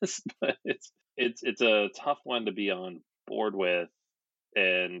this, but it's a tough one to be on board with.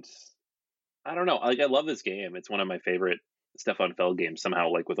 And I don't know. Like, I love this game. It's one of my favorite Stefan Feld games somehow,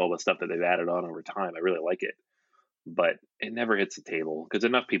 like with all the stuff that they've added on over time. I really like it, but it never hits the table because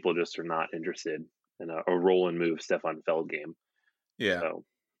enough people just are not interested in a roll and move Stefan Feld game. Yeah. So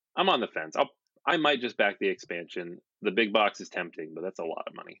I'm on the fence. I might just back the expansion. The big box is tempting, but that's a lot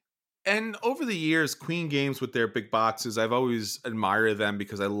of money. And over the years, Queen Games with their big boxes, I've always admired them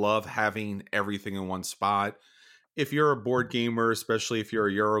because I love having everything in one spot. If you're a board gamer, especially if you're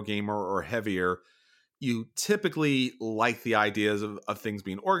a Euro gamer or heavier, you typically like the ideas of things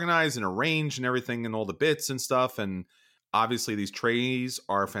being organized and arranged and everything and all the bits and stuff. And obviously these trays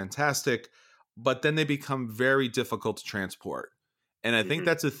are fantastic, but then they become very difficult to transport. And I think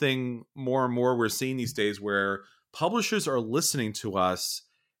that's a thing more and more we're seeing these days where publishers are listening to us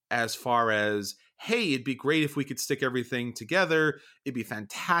as far as, hey, it'd be great if we could stick everything together. It'd be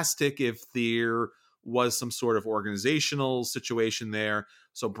fantastic if there was some sort of organizational situation there.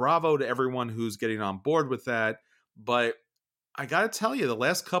 So bravo to everyone who's getting on board with that. But I got to tell you, the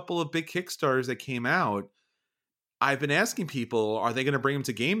last couple of big Kickstarters that came out, I've been asking people, are they going to bring them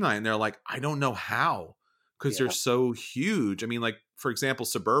to game night? And they're like, I don't know how, because they're so huge. I mean, like, for example,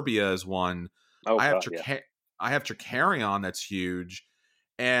 Suburbia is one. I have Tricarion that's huge.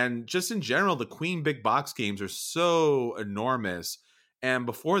 And just in general, the Queen big box games are so enormous. And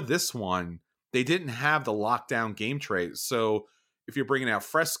before this one, they didn't have the lockdown game trays. So if you're bringing out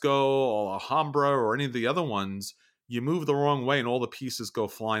Fresco or Alhambra or any of the other ones, you move the wrong way and all the pieces go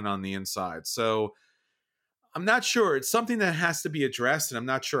flying on the inside. So I'm not sure. It's something that has to be addressed, and I'm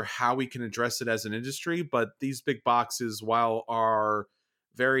not sure how we can address it as an industry. But these big boxes, while are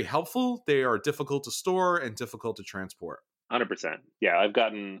very helpful, they are difficult to store and difficult to transport. 100%. Yeah,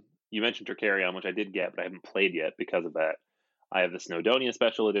 you mentioned Tricarion, which I did get, but I haven't played yet because of that. I have the Snowdonia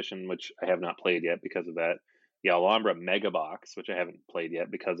Special Edition, which I have not played yet because of that. The Alhambra Mega Box, which I haven't played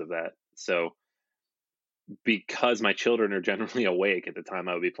yet because of that. So because my children are generally awake at the time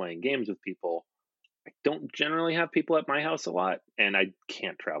I would be playing games with people, I don't generally have people at my house a lot, and I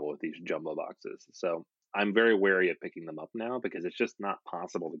can't travel with these jumbo boxes. So I'm very wary of picking them up now because it's just not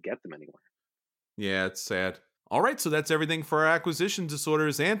possible to get them anywhere. Yeah, it's sad. All right, so that's everything for our acquisition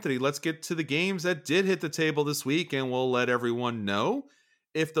disorders. Anthony, let's get to the games that did hit the table this week, and we'll let everyone know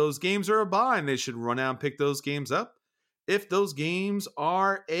if those games are a buy and they should run out and pick those games up. If those games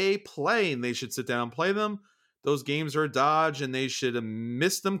are a play and they should sit down and play them. Those games are a dodge and they should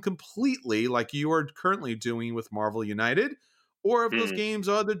miss them completely like you are currently doing with Marvel United. Or if those games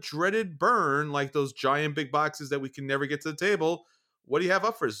are the dreaded burn like those giant big boxes that we can never get to the table. What do you have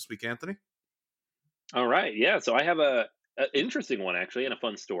up for us this week, Anthony? All right. Yeah. So I have an interesting one, actually, and a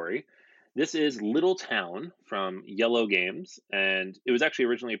fun story. This is Little Town from Yellow Games, and it was actually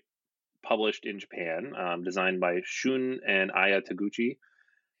originally published in Japan, designed by Shun and Aya Taguchi.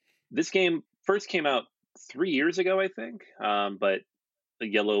 This game first came out 3 years ago, I think, but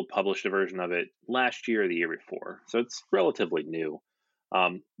Yellow published a version of it last year or the year before, so it's relatively new.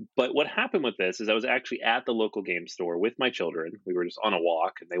 But what happened with this is I was actually at the local game store with my children. We were just on a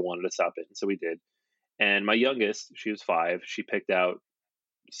walk, and they wanted to stop in, so we did. And my youngest, she was 5, she picked out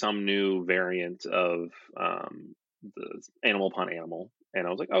some new variant of the Animal Upon Animal. And I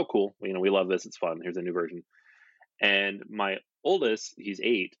was like, oh, cool. We love this. It's fun. Here's a new version. And my oldest, he's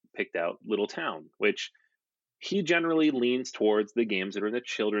 8, picked out Little Town, which he generally leans towards the games that are in the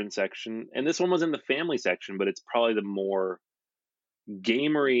children's section. And this one was in the family section, but it's probably the more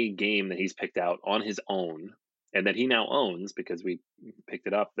gamery game that he's picked out on his own and that he now owns because we picked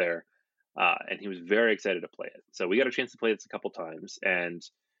it up there. And he was very excited to play it. So we got a chance to play this a couple times, and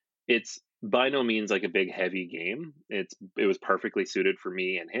it's by no means like a big heavy game. It was perfectly suited for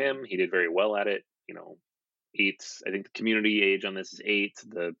me and him. He did very well at it. You know, 8. I think the community age on this is 8.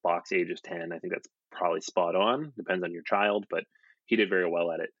 The box age is 10. I think that's probably spot on. Depends on your child, but he did very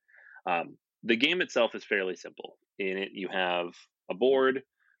well at it. The game itself is fairly simple. In it, you have a board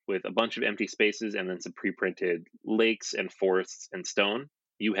with a bunch of empty spaces and then some pre-printed lakes and forests and stone.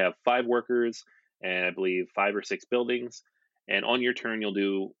 You have 5 workers and I believe 5 or 6 buildings. And on your turn, you'll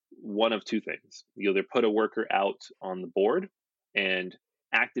do one of 2 things. You'll either put a worker out on the board and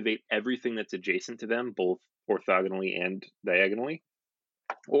activate everything that's adjacent to them, both orthogonally and diagonally,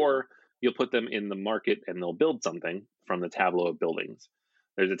 or you'll put them in the market and they'll build something from the tableau of buildings.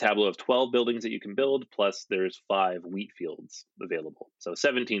 There's a tableau of 12 buildings that you can build, plus there's 5 wheat fields available. So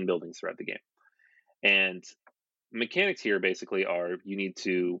 17 buildings throughout the game. And mechanics here basically are you need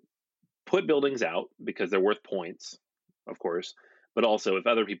to put buildings out because they're worth points, of course, but also if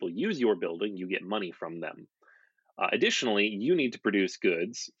other people use your building, you get money from them. Additionally, you need to produce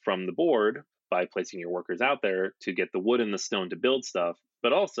goods from the board by placing your workers out there to get the wood and the stone to build stuff,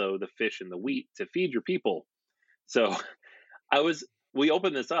 but also the fish and the wheat to feed your people. So we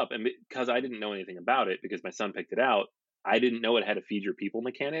opened this up, and because I didn't know anything about it, because my son picked it out, I didn't know it had a feed your people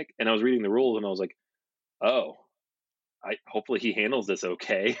mechanic. And I was reading the rules and I was like, oh, hopefully he handles this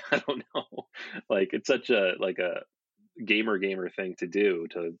okay. I don't know. Like, it's such a gamer thing to do,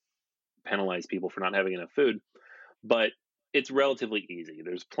 to penalize people for not having enough food. But it's relatively easy.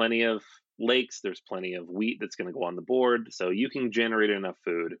 There's plenty of lakes. There's plenty of wheat that's going to go on the board. So you can generate enough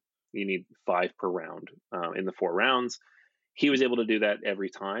food. You need 5 per round in the 4 rounds. He was able to do that every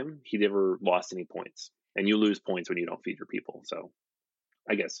time. He never lost any points. And you lose points when you don't feed your people. So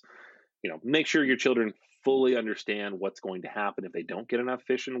I guess, make sure your children fully understand what's going to happen if they don't get enough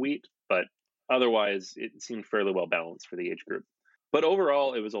fish and wheat. But otherwise, it seemed fairly well balanced for the age group. But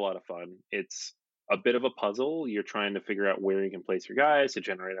overall, it was a lot of fun. It's a bit of a puzzle. You're trying to figure out where you can place your guys to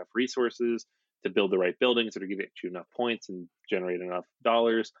generate enough resources to build the right buildings that are going to get you enough points and generate enough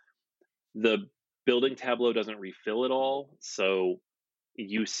dollars. The building tableau doesn't refill it all, so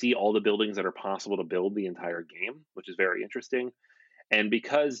you see all the buildings that are possible to build the entire game, which is very interesting. And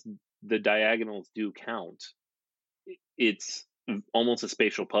because the diagonals do count, it's almost a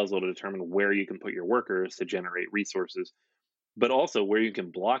spatial puzzle to determine where you can put your workers to generate resources, but also where you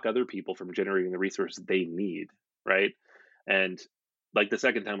can block other people from generating the resources they need, right? And like the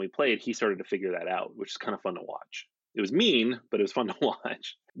second time we played, he started to figure that out, which is kind of fun to watch. It was mean, but it was fun to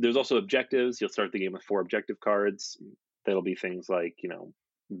watch. There's also objectives. You'll start the game with 4 objective cards. That'll be things like,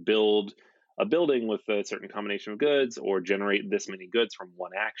 build a building with a certain combination of goods, or generate this many goods from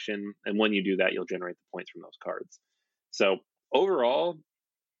one action. And when you do that, you'll generate the points from those cards. So overall,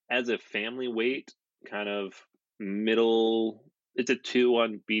 as a family weight, kind of middle, it's a 2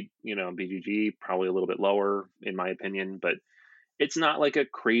 on BGG, probably a little bit lower in my opinion, but it's not like a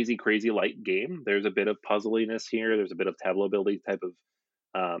crazy light game. There's a bit of puzzliness here. There's a bit of tableau building type of,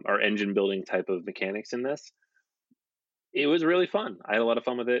 or engine building type of mechanics in this. It was really fun. I had a lot of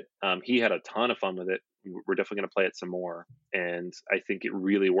fun with it. He had a ton of fun with it. We're definitely going to play it some more. And I think it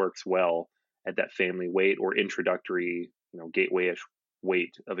really works well at that family weight or introductory, gateway-ish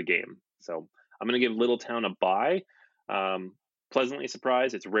weight of a game. So I'm going to give Little Town a buy. Pleasantly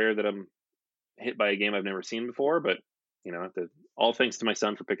surprised. It's rare that I'm hit by a game I've never seen before, but all thanks to my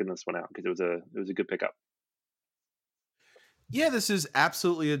son for picking this one out, because it was a good pickup. Yeah, this is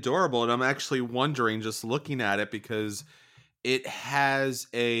absolutely adorable. And I'm actually wondering, just looking at it, because it has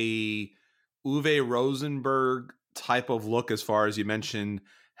a Uwe Rosenberg type of look, as far as you mentioned,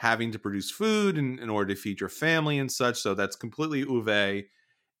 having to produce food in order to feed your family and such. So that's completely Uwe.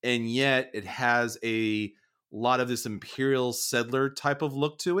 And yet it has a lot of this Imperial Settler type of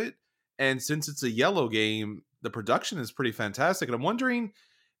look to it. And since it's a yellow game, the production is pretty fantastic. And I'm wondering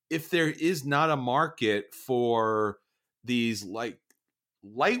if there is not a market for these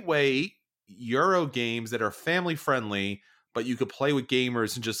lightweight Euro games that are family friendly, but you could play with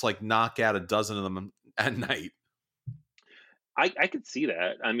gamers and just knock out a dozen of them at night. I could see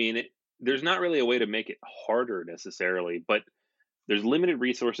that. I mean, there's not really a way to make it harder necessarily, but there's limited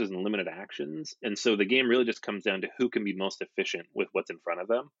resources and limited actions. And so the game really just comes down to who can be most efficient with what's in front of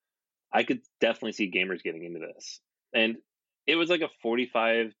them. I could definitely see gamers getting into this. And it was like a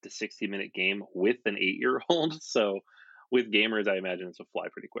 45 to 60 minute game with an 8-year-old. So with gamers, I imagine this will fly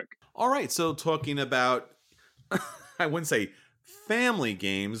pretty quick. All right. So talking about, I wouldn't say family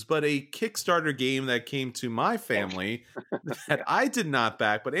games, but a Kickstarter game that came to my family that I did not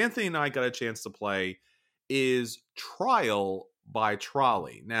back, but Anthony and I got a chance to play is Trial by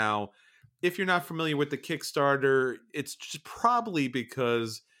Trolley. Now, if you're not familiar with the Kickstarter, it's just probably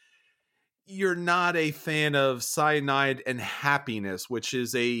because you're not a fan of Cyanide and Happiness, which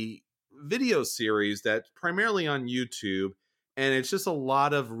is a video series that's primarily on YouTube. And it's just a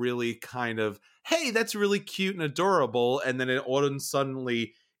lot of really kind of, hey, that's really cute and adorable. And then all of a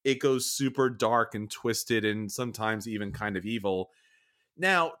suddenly it goes super dark and twisted and sometimes even kind of evil.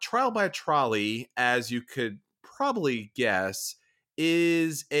 Now, Trial by Trolley, as you could probably guess,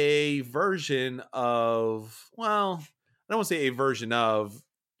 is a version of, well, I don't want to say a version of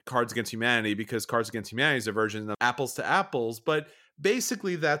Cards Against Humanity, because Cards Against Humanity is a version of Apples to Apples, but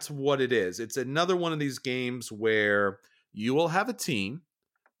basically that's what it is. It's another one of these games where you will have a team,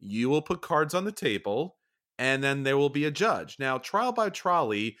 you will put cards on the table, and then there will be a judge. Now, Trial by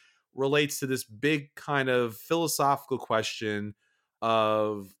Trolley relates to this big kind of philosophical question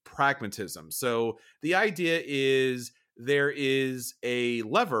of pragmatism. So the idea is there is a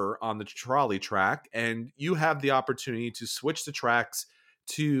lever on the trolley track, and you have the opportunity to switch the tracks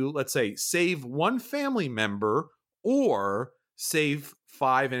to, let's say, save one family member or save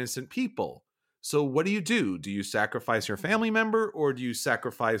 5 innocent people. So what do? Do you sacrifice your family member, or do you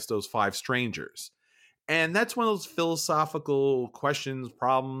sacrifice those 5 strangers? And that's one of those philosophical questions,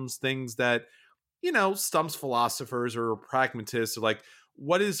 problems, things that, stumps philosophers or pragmatists. Are like,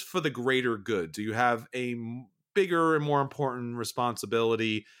 what is for the greater good? Do you have a bigger and more important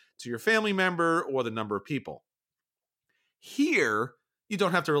responsibility to your family member or the number of people? Here, you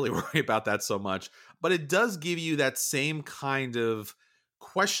don't have to really worry about that so much, but it does give you that same kind of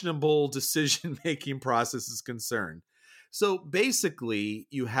questionable decision-making process is concerned. So basically,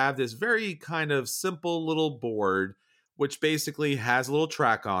 you have this very kind of simple little board, which basically has a little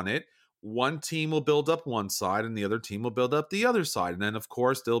track on it. One team will build up one side and the other team will build up the other side. And then, of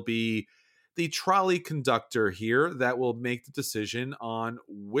course, there'll be the trolley conductor here that will make the decision on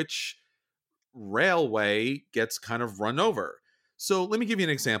which railway gets kind of run over. So let me give you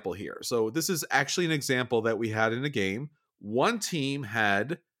an example here. So this is actually an example that we had in a game. One team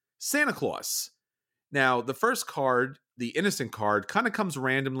had Santa Claus. Now, the first card, the innocent card, kind of comes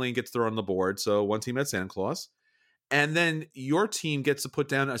randomly and gets thrown on the board. So one team had Santa Claus. And then your team gets to put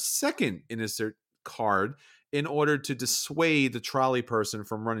down a second innocent card in order to dissuade the trolley person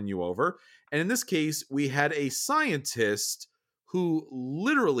from running you over. And in this case, we had a scientist who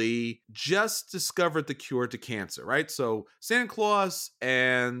literally just discovered the cure to cancer, right? So Santa Claus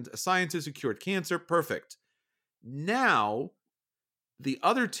and a scientist who cured cancer, perfect. Now, the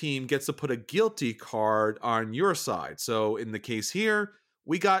other team gets to put a guilty card on your side. So in the case here,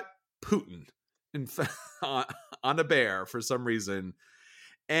 we got Putin on a bear for some reason.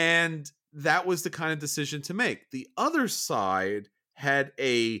 And that was the kind of decision to make. The other side had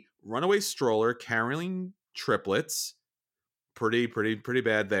a runaway stroller carrying triplets. Pretty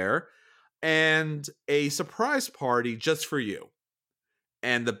bad there. And a surprise party just for you.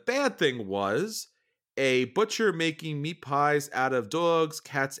 And the bad thing was a butcher making meat pies out of dogs,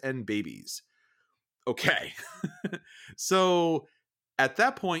 cats, and babies. Okay. So at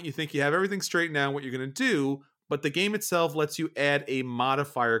that point, you think you have everything straightened out, what you're going to do, but the game itself lets you add a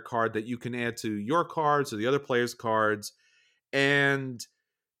modifier card that you can add to your cards or the other player's cards. And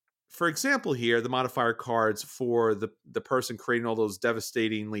for example here, the modifier cards for the person creating all those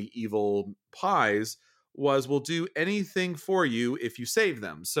devastatingly evil pies was, will do anything for you if you save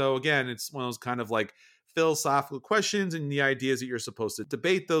them. So again, it's one of those kind of like philosophical questions, and the idea is that you're supposed to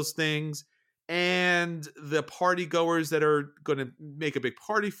debate those things. And the party goers that are going to make a big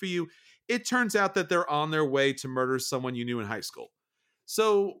party for you, it turns out that they're on their way to murder someone you knew in high school.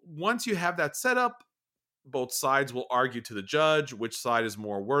 So once you have that set up, both sides will argue to the judge which side is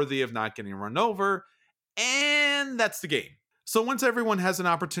more worthy of not getting run over, and that's the game. So once everyone has an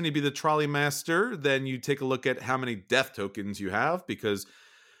opportunity to be the trolley master, then you take a look at how many death tokens you have, because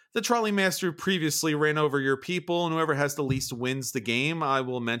the trolley master previously ran over your people, and whoever has the least wins the game. I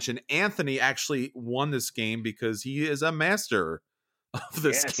will mention Anthony actually won this game because he is a master of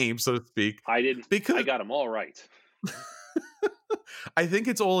this game, so to speak. I got them all right. I think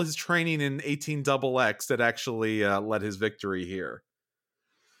it's all his training in 18XX that actually led his victory here.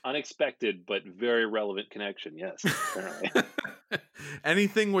 Unexpected, but very relevant connection. Yes, apparently.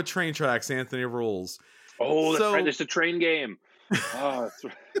 Anything with train tracks, Anthony rules. Oh, that's right. There's a train game. Oh, that's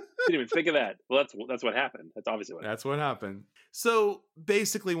right. Didn't even think of that. Well, that's what happened. That's obviously what happened. That's what happened. So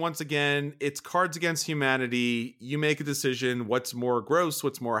basically, once again, it's Cards Against Humanity. You make a decision. What's more gross?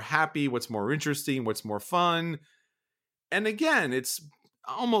 What's more happy? What's more interesting? What's more fun? And again, it's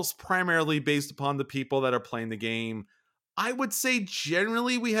almost primarily based upon the people that are playing the game. I would say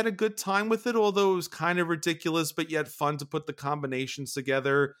generally we had a good time with it, although it was kind of ridiculous, but yet fun to put the combinations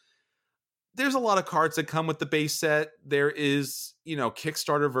together. There's a lot of cards that come with the base set. There is,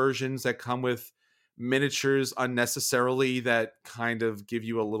 Kickstarter versions that come with miniatures unnecessarily that kind of give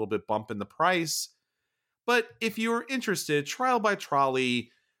you a little bit bump in the price. But if you're interested, Trial by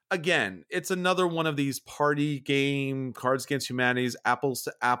Trolley, again, it's another one of these party game, Cards Against Humanity's apples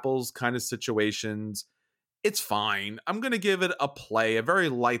to apples kind of situations. It's fine. I'm going to give it a very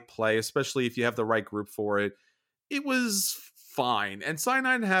light play, especially if you have the right group for it. It was fine. And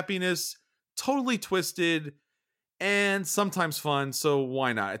Cyanide and Happiness, totally twisted and sometimes fun, so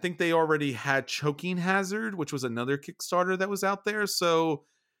why not? I think they already had Choking Hazard, which was another Kickstarter that was out there, so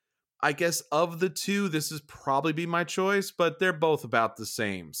I guess of the two, this is probably be my choice, but they're both about the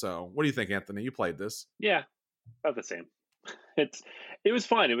same. So what do you think, Anthony? You played this. Yeah, about the same. It was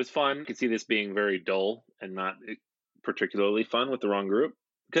fun. It was fun. I could see this being very dull and not particularly fun with the wrong group.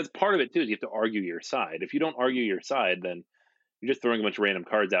 Because part of it, too, is you have to argue your side. If you don't argue your side, then you're just throwing a bunch of random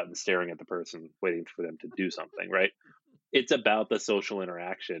cards out and staring at the person, waiting for them to do something, right? It's about the social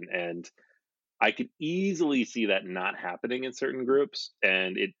interaction. And I could easily see that not happening in certain groups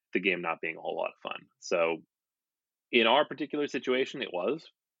and the game not being a whole lot of fun. So in our particular situation, it was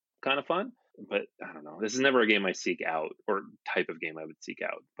kind of fun. But I don't know. This is never a game I seek out or type of game I would seek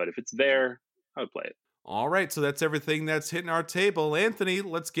out. But if it's there, I would play it. All right. So that's everything that's hitting our table. Anthony,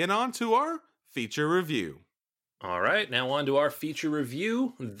 let's get on to our feature review. All right. Now on to our feature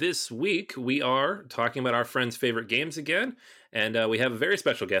review. This week, we are talking about our friends' favorite games again. And we have a very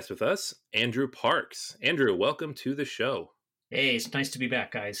special guest with us, Andrew Parks. Andrew, welcome to the show. Hey, it's nice to be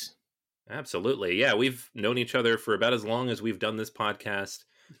back, guys. Absolutely. Yeah, we've known each other for about as long as we've done this podcast.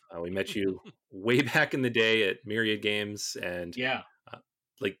 We met you way back in the day at Myriad Games, and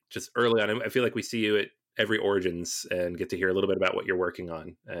just early on, I feel like we see you at every Origins and get to hear a little bit about what you're working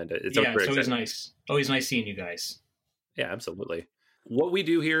on. And it's always nice. Always nice seeing you guys. Yeah, absolutely. What we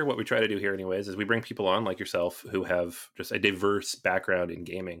do here, what we try to do here anyways, is we bring people on like yourself who have just a diverse background in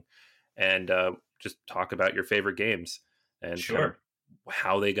gaming and just talk about your favorite games and kind of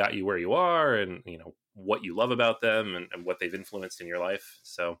how they got you where you are and, what you love about them and what they've influenced in your life.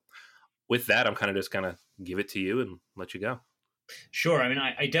 So with that, I'm just give it to you and let you go. Sure. I mean,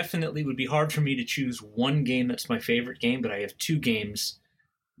 I definitely would be hard for me to choose one game that's my favorite game, but I have two games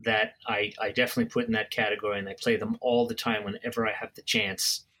that I definitely put in that category, and I play them all the time whenever I have the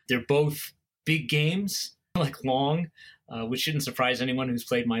chance. They're both big games, like long, which shouldn't surprise anyone who's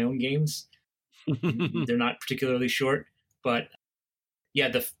played my own games. They're not particularly short, but yeah,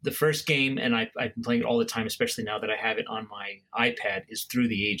 the first game, and I've been playing it all the time, especially now that I have it on my iPad, is Through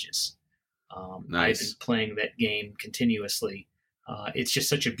the Ages. Nice. I've been playing that game continuously. It's just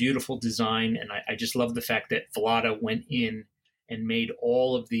such a beautiful design, and I just love the fact that Vlaada went in and made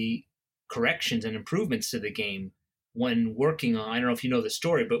all of the corrections and improvements to the game when working on, I don't know if you know the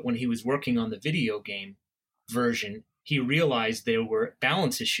story, but when he was working on the video game version, he realized there were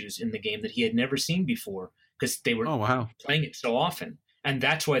balance issues in the game that he had never seen before because they were playing it so often. And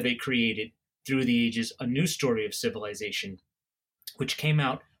that's why they created Through the Ages, a new story of civilization, which came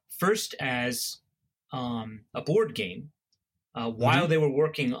out first as a board game while they were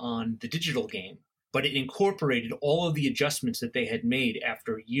working on the digital game. But it incorporated all of the adjustments that they had made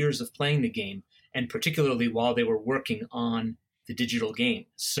after years of playing the game, and particularly while they were working on the digital game.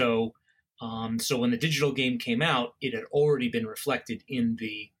 So when the digital game came out, it had already been reflected in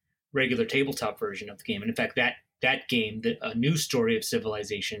the regular tabletop version of the game. And in fact, that game, A New Story of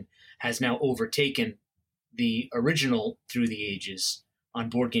Civilization, has now overtaken the original Through the Ages on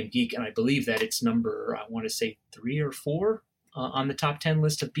Board Game Geek, and I believe that it's number, I want to say 3 or 4 on the top 10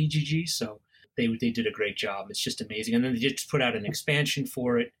 list of BGG. So they did a great job. It's just amazing. And then they just put out an expansion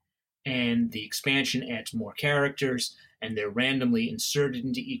for it, and the expansion adds more characters, and they're randomly inserted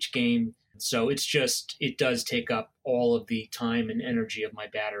into each game. So it does take up all of the time and energy of my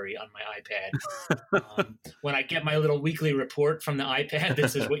battery on my iPad. When I get my little weekly report from the iPad that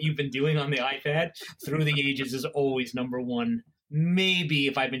says what you've been doing on the iPad, Through the Ages is always number one. Maybe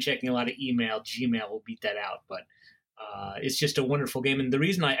if I've been checking a lot of email, Gmail will beat that out. But it's just a wonderful game. And the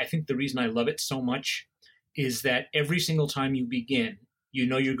reason I think the reason I love it so much is that every single time you begin, you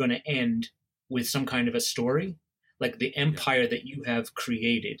know you're going to end with some kind of a story, like the empire that you have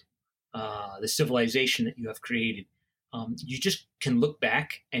created. The civilization that you have created, you just can look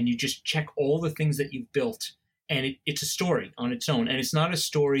back and you just check all the things that you've built, and it's a story on its own. And it's not a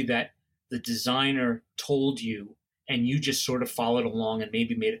story that the designer told you and you just sort of followed along and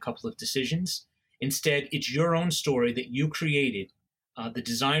maybe made a couple of decisions. Instead, it's your own story that you created. The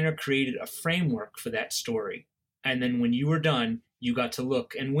designer created a framework for that story. And then when you were done, you got to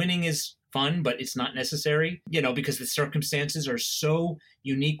look. And winning is fun, but it's not necessary, because the circumstances are so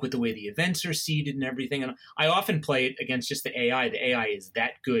unique with the way the events are seeded and everything. And I often play it against just the AI. The AI is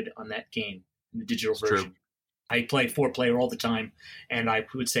that good on that game in the digital version. True. I play 4-player all the time, and I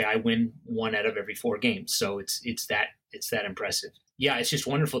would say I win 1 out of every 4 games. So it's that impressive. Yeah, it's just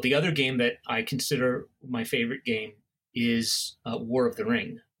wonderful. The other game that I consider my favorite game is War of the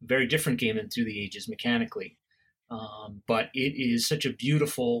Ring. Very different game than Through the Ages mechanically. But it is such a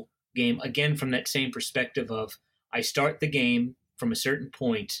beautiful game, again, from that same perspective of I start the game from a certain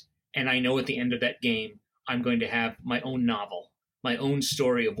point, and I know at the end of that game, I'm going to have my own novel, my own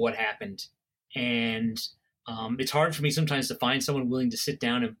story of what happened. And it's hard for me sometimes to find someone willing to sit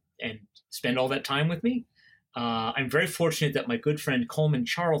down and spend all that time with me. I'm very fortunate that my good friend Coleman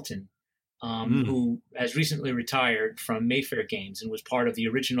Charlton, who has recently retired from Mayfair Games and was part of the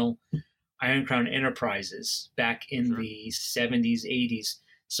original Iron Crown Enterprises back in the 70s, 80s.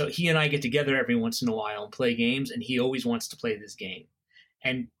 So he and I get together every once in a while and play games, and he always wants to play this game.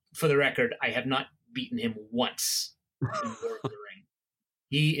 And for the record, I have not beaten him once in War of the Ring.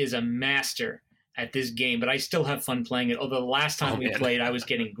 He is a master at this game, but I still have fun playing it. Although the last time we played, I was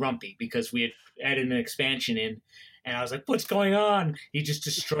getting grumpy because we had added an expansion in, and I was like, what's going on? He just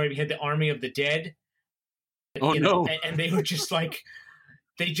destroyed me. He had the Army of the Dead. No. And they were just like,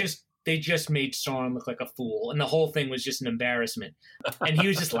 they just made Sauron look like a fool, and the whole thing was just an embarrassment. And he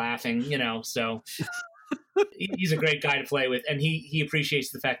was just laughing, so he's a great guy to play with, and he appreciates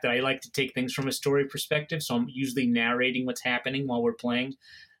the fact that I like to take things from a story perspective, so I'm usually narrating what's happening while we're playing.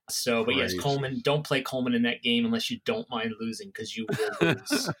 So, but yes, Coleman, don't play Coleman in that game unless you don't mind losing, because you will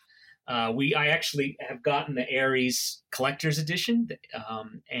lose. I actually have gotten the Ares Collector's Edition,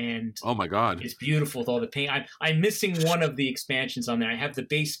 and oh my god, it's beautiful with all the paint. I'm missing one of the expansions on there. I have the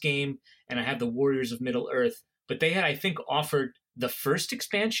base game and I have the Warriors of Middle Earth, but they had, I think, offered the first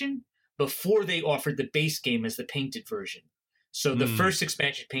expansion before they offered the base game as the painted version. So the first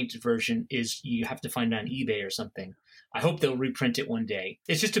expansion painted version is you have to find it on eBay or something. I hope they'll reprint it one day.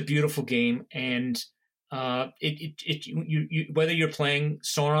 It's just a beautiful game, and you whether you're playing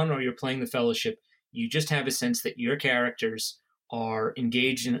Sauron or you're playing the Fellowship, you just have a sense that your characters are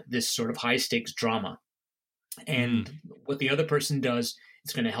engaged in this sort of high stakes drama, and what the other person does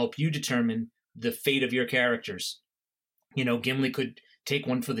is going to help you determine the fate of your characters. Gimli could take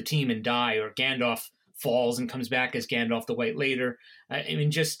one for the team and die, or Gandalf falls and comes back as Gandalf the White later.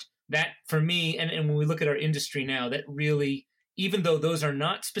 Just that for me, and when we look at our industry now, that really, even though those are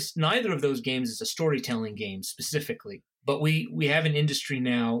not, neither of those games is a storytelling game specifically, but we have an industry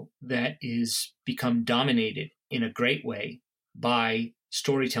now that is become dominated in a great way by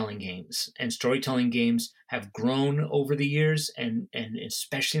storytelling games. And storytelling games have grown over the years, and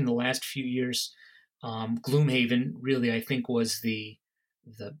especially in the last few years. Gloomhaven really, I think, was the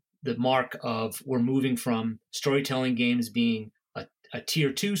mark of we're moving from storytelling games being a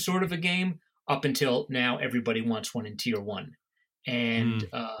tier 2 sort of a game up until now everybody wants one in tier 1. And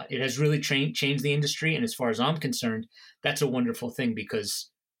it has really changed the industry. And as far as I'm concerned, that's a wonderful thing, because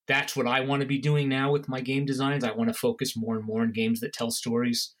that's what I want to be doing now with my game designs. I want to focus more and more on games that tell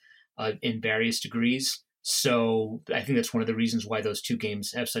stories in various degrees. So I think that's one of the reasons why those two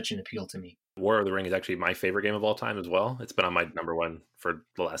games have such an appeal to me. War of the Ring is actually my favorite game of all time as well. It's been on my number one for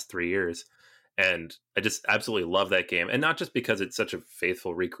the last 3 years. And I just absolutely love that game. And not just because it's such a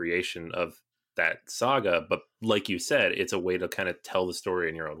faithful recreation of that saga, but like you said, it's a way to kind of tell the story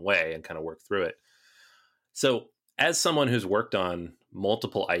in your own way and kind of work through it. So as someone who's worked on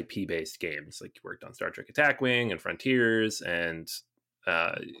multiple IP-based games, like you worked on Star Trek Attack Wing and Frontiers and,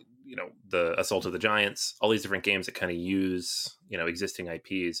 the Assault of the Giants, all these different games that kind of use, existing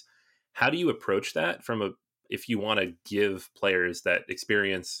IPs. How do you approach that if you want to give players that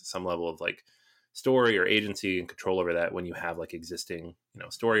experience some level of like story or agency and control over that when you have like existing,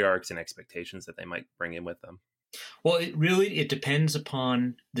 story arcs and expectations that they might bring in with them? Well, it depends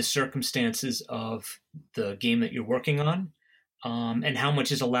upon the circumstances of the game that you're working on, and how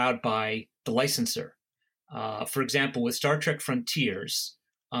much is allowed by the licenser. For example, with Star Trek Frontiers,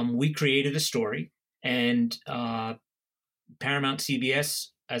 we created a story, and Paramount CBS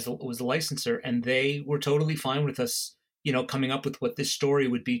was the licenser, and they were totally fine with us, coming up with what this story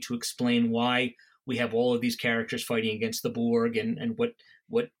would be to explain why we have all of these characters fighting against the Borg, and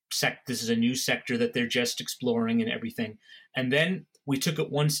this is a new sector that they're just exploring and everything. And then we took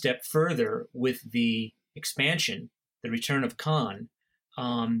it one step further with the expansion, The Return of Khan.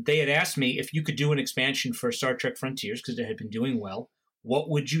 They had asked me if you could do an expansion for Star Trek Frontiers, because it had been doing well, what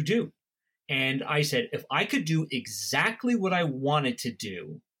would you do? And I said, if I could do exactly what I wanted to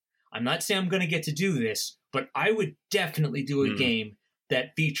do, I'm not saying I'm going to get to do this, but I would definitely do a game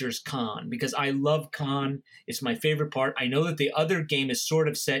that features Khan, because I love Khan. It's my favorite part. I know that the other game is sort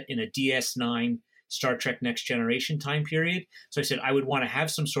of set in a DS9 Star Trek Next Generation time period. So I said I would want to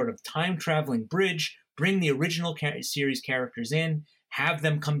have some sort of time-traveling bridge, bring the original series characters in, have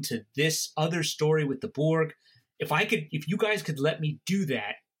them come to this other story with the Borg. If you guys could let me do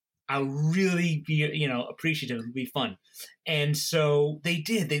that, I'll really be, appreciative. It would be fun. And so they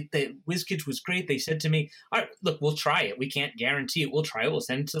did. The WizKids was great. They said to me, all right, look, we'll try it. We can't guarantee it. We'll try it. We'll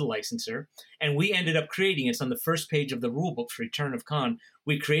send it to the licensor. And we ended up creating, it's on the first page of the rule book for Return of Khan.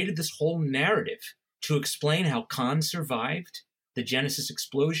 We created this whole narrative to explain how Khan survived the Genesis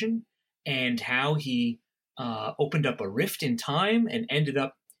explosion and how he opened up a rift in time and ended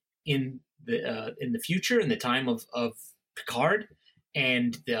up in the future, in the time of Picard.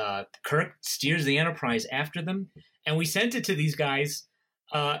 And Kirk steers the Enterprise after them. And we sent it to these guys,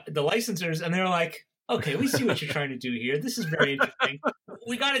 the licensors, and they're like, okay, we see what you're trying to do here. This is very interesting.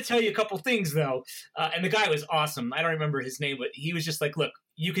 We got to tell you a couple things, though. And the guy was awesome. I don't remember his name, but he was just like, look,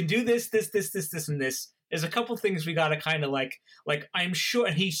 you can do this, and this. There's a couple things we got to kind of like I'm sure.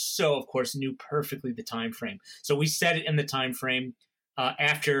 And he of course, knew perfectly the time frame. So we set it in the time frame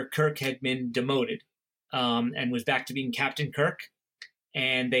after Kirk had been demoted and was back to being Captain Kirk.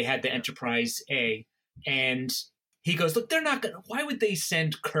 And they had the Enterprise A, and he goes, look, they're not going to, why would they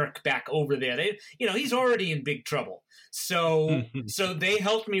send Kirk back over there? He's already in big trouble. So they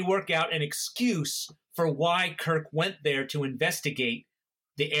helped me work out an excuse for why Kirk went there to investigate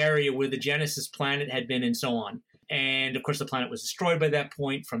the area where the Genesis planet had been and so on. And of course, the planet was destroyed by that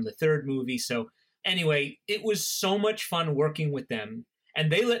point from the third movie. So anyway, it was so much fun working with them. And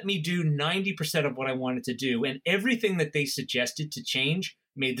they let me do 90% of what I wanted to do. And everything that they suggested to change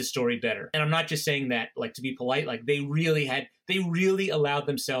made the story better. And I'm not just saying that, to be polite, they really allowed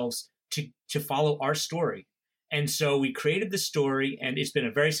themselves to follow our story. And so we created the story, and it's been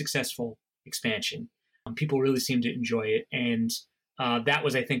a very successful expansion. People really seem to enjoy it. And that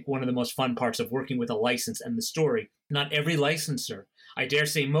was, I think, one of the most fun parts of working with a license and the story. Not every licensor, I dare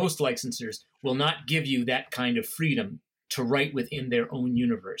say most licensors, will not give you that kind of freedom to write within their own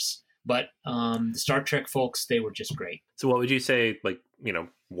universe. But the Star Trek folks, they were just great. So what would you say,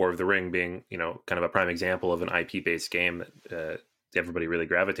 War of the Ring being, kind of a prime example of an IP-based game that everybody really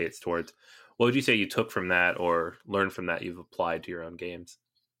gravitates towards. What would you say you took from that or learned from that you've applied to your own games?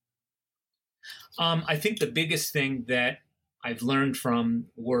 I think the biggest thing that I've learned from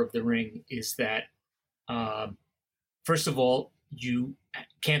War of the Ring is that, first of all, you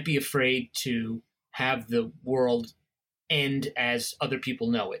can't be afraid to have the world end as other people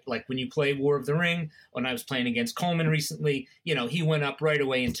know it. Like when you play War of the Ring, when I was playing against Coleman recently, he went up right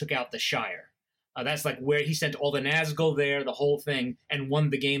away and took out the Shire. That's where he sent all the Nazgul there, the whole thing, and won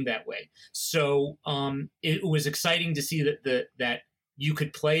the game that way. So it was exciting to see that you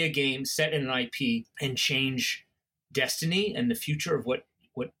could play a game set in an IP and change destiny and the future of what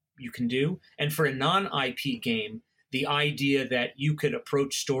you can do. And for a non-IP game, the idea that you could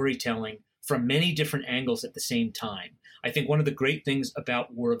approach storytelling from many different angles at the same time. I think one of the great things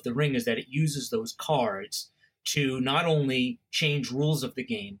about War of the Ring is that it uses those cards to not only change rules of the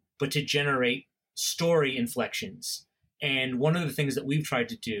game, but to generate story inflections. And one of the things that we've tried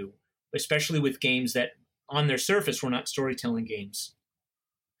to do, especially with games that on their surface were not storytelling games,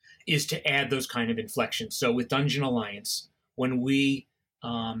 is to add those kind of inflections. So with Dungeon Alliance, when we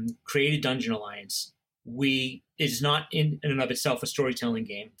created Dungeon Alliance, it is not in and of itself a storytelling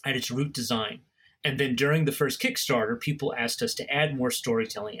game at its root design. And then during the first Kickstarter, people asked us to add more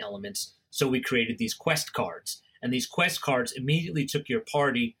storytelling elements. So we created these quest cards. And these quest cards immediately took your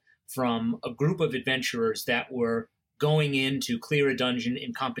party from a group of adventurers that were going in to clear a dungeon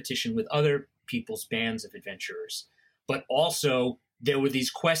in competition with other people's bands of adventurers. But also, there were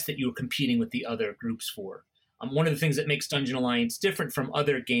these quests that you were competing with the other groups for. One of the things that makes Dungeon Alliance different from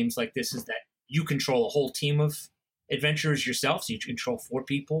other games like this is that you control a whole team of adventurers yourself, so you control 4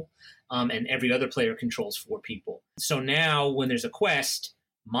 people, and every other player controls 4 people. So now when there's a quest,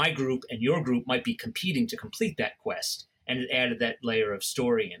 my group and your group might be competing to complete that quest, and it added that layer of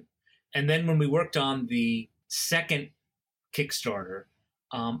story in. And then when we worked on the second Kickstarter,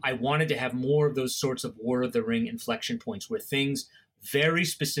 I wanted to have more of those sorts of War of the Ring inflection points where things, very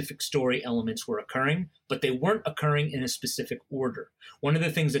specific story elements were occurring, but they weren't occurring in a specific order. One of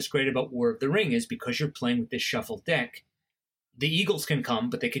the things that's great about War of the Ring is because you're playing with this shuffled deck, the Eagles can come,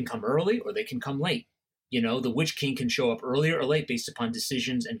 but they can come early or they can come late. The Witch King can show up earlier or late based upon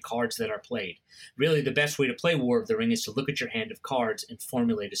decisions and cards that are played. Really, the best way to play War of the Ring is to look at your hand of cards and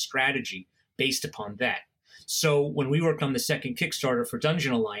formulate a strategy based upon that. So when we worked on the second Kickstarter for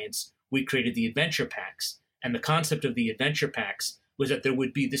Dungeon Alliance, we created the adventure packs. And the concept of the adventure packs was that there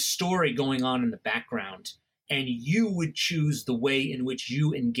would be the story going on in the background, and you would choose the way in which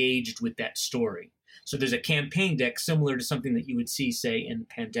you engaged with that story. So there's a campaign deck similar to something that you would see, say, in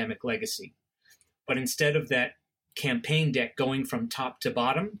Pandemic Legacy. But instead of that campaign deck going from top to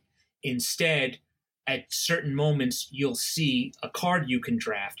bottom, instead, at certain moments, you'll see a card you can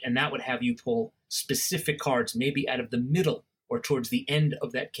draft, and that would have you pull specific cards, maybe out of the middle or towards the end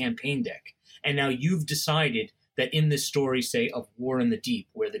of that campaign deck. And now you've decided that in this story, say, of War in the Deep,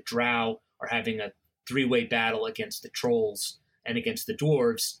 where the Drow are having a three-way battle against the trolls and against the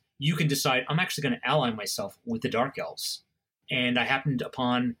dwarves, you can decide, I'm actually going to ally myself with the Dark Elves. And I happened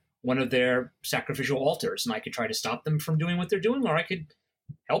upon one of their sacrificial altars, and I could try to stop them from doing what they're doing, or I could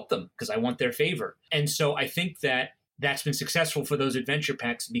help them because I want their favor. And so I think that that's been successful for those adventure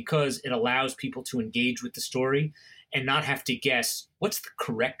packs because it allows people to engage with the story and not have to guess, what's the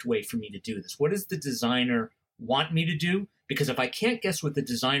correct way for me to do this? What does the designer want me to do? Because if I can't guess what the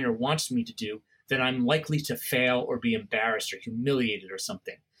designer wants me to do, then I'm likely to fail or be embarrassed or humiliated or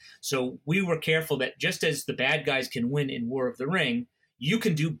something. So we were careful that just as the bad guys can win in War of the Ring, you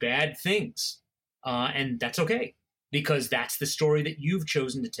can do bad things. And that's okay, because that's the story that you've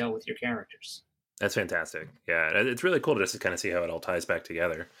chosen to tell with your characters. That's fantastic. Yeah, it's really cool to just kind of see how it all ties back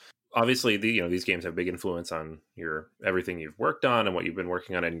together. Obviously, these games have big influence on everything you've worked on and what you've been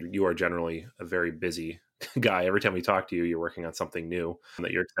working on, and you are generally a very busy guy. Every time we talk to you, you're working on something new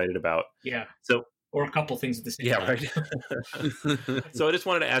that you're excited about. Yeah. So, or a couple things at the same time. Right. So I just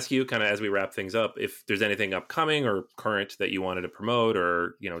wanted to ask you, kind of as we wrap things up, if there's anything upcoming or current that you wanted to promote,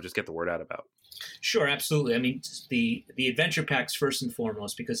 or just get the word out about. Sure, absolutely. I mean, the adventure packs first and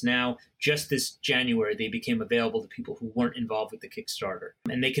foremost, because now just this January they became available to people who weren't involved with the Kickstarter,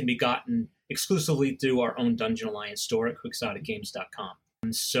 and they can be gotten exclusively through our own Dungeon Alliance store at quixoticgames.com.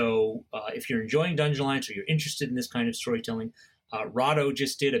 And so, if you're enjoying Dungeon Alliance or you're interested in this kind of storytelling, Rahdo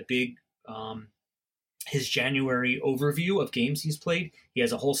just did a big his January overview of games he's played. He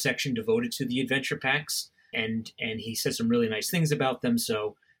has a whole section devoted to the adventure packs, and he says some really nice things about them.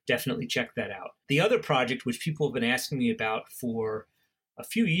 So definitely check that out. The other project, which people have been asking me about for a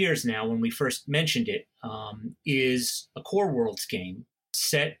few years now when we first mentioned it, is a Core Worlds game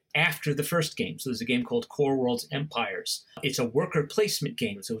set after the first game. So there's a game called Core Worlds Empires. It's a worker placement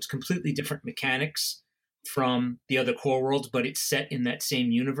game, so it's completely different mechanics from the other Core Worlds, but it's set in that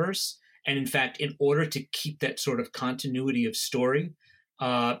same universe. And in fact, in order to keep that sort of continuity of story,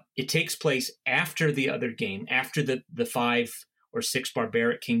 it takes place after the other game, after the 5 or 6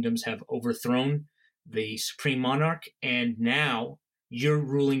 barbaric kingdoms have overthrown the supreme monarch, and now you're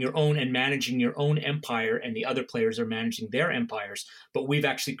ruling your own and managing your own empire, and the other players are managing their empires. But we've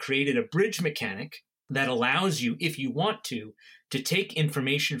actually created a bridge mechanic that allows you, if you want to take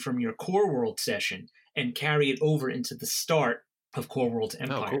information from your Core World session and carry it over into the start of Core World's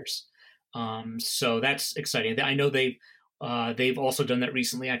Empires. Oh, cool. So that's exciting. I know they've also done that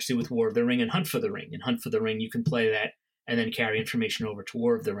recently, actually, with War of the Ring and Hunt for the Ring. In Hunt for the Ring, you can play that and then carry information over to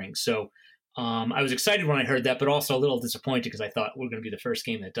War of the Ring. So I was excited when I heard that, but also a little disappointed because I thought we're going to be the first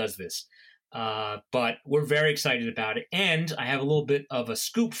game that does this. But we're very excited about it. And I have a little bit of a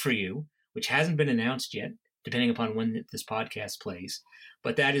scoop for you, which hasn't been announced yet, depending upon when this podcast plays.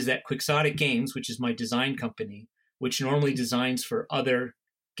 But that is that Quixotic Games, which is my design company, which normally designs for other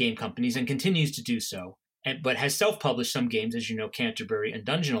game companies and continues to do so, but has self-published some games, as you know, Canterbury and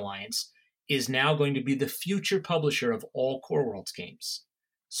Dungeon Alliance, is now going to be the future publisher of all Core Worlds games.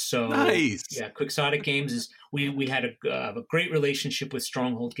 So, nice. Yeah, Quixotic Games is, we had a great relationship with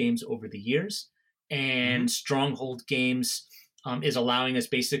Stronghold Games over the years, and Stronghold Games is allowing us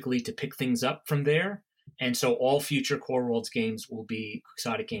basically to pick things up from there. And so all future Core Worlds games will be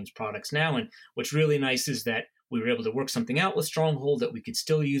Quixotic Games products now. And what's really nice is that we were able to work something out with Stronghold that we could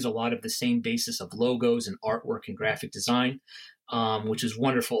still use a lot of the same basis of logos and artwork and graphic design, which is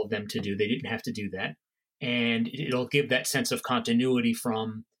wonderful of them to do. They didn't have to do that. And it'll give that sense of continuity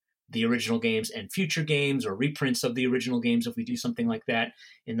from the original games and future games, or reprints of the original games if we do something like that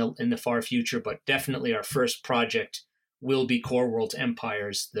in the far future. But definitely our first project will be Core Worlds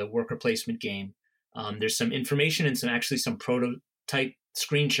Empires, the worker placement game. There's some information and some prototype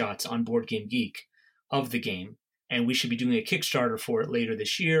screenshots on Board Game Geek of the game. And we should be doing a Kickstarter for it later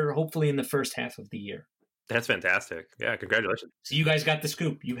this year, hopefully in the first half of the year. That's fantastic. Yeah, congratulations. So you guys got the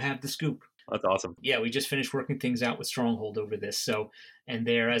scoop. You have the scoop. That's awesome. Yeah, we just finished working things out with Stronghold over this. So, and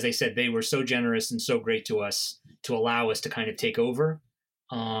as I said, they were so generous and so great to us to allow us to kind of take over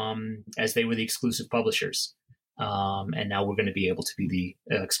as they were the exclusive publishers. And now we're going to be able to be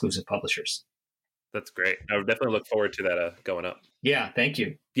the exclusive publishers. That's great. I would definitely look forward to that going up. Yeah, thank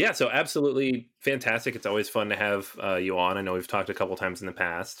you. Yeah, so absolutely fantastic. It's always fun to have you on. I know we've talked a couple times in the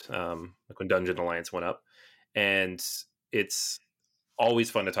past, like when Dungeon Alliance went up, and it's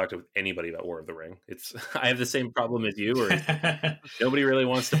always fun to talk to anybody about War of the Ring. I have the same problem as you, where nobody really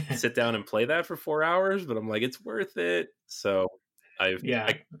wants to sit down and play that for 4 hours, but I'm like, it's worth it. So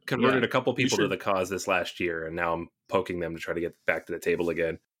I converted a couple people to the cause this last year, and now I'm poking them to try to get back to the table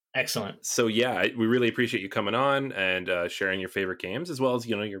again. Excellent. So yeah, we really appreciate you coming on and sharing your favorite games, as well as,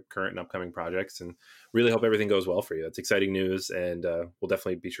 your current and upcoming projects, and really hope everything goes well for you. It's exciting news, and we'll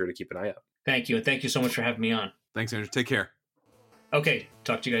definitely be sure to keep an eye out. Thank you. And thank you so much for having me on. Thanks, Andrew. Take care. Okay.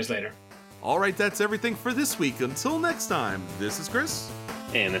 Talk to you guys later. All right, that's everything for this week. Until next time, this is Chris.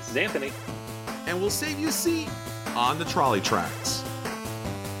 And this is Anthony. And we'll save you a seat on the trolley tracks.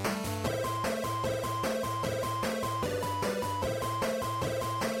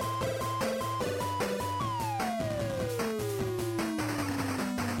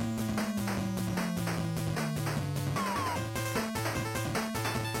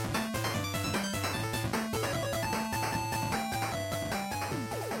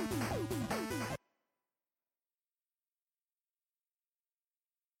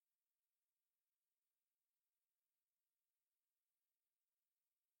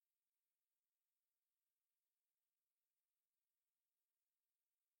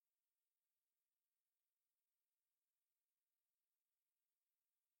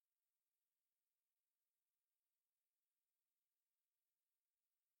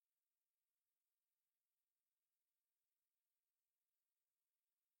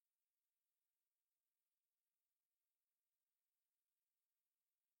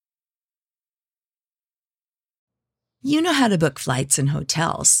 You know how to book flights and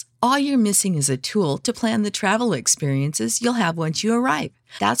hotels. All you're missing is a tool to plan the travel experiences you'll have once you arrive.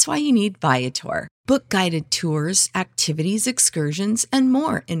 That's why you need Viator. Book guided tours, activities, excursions, and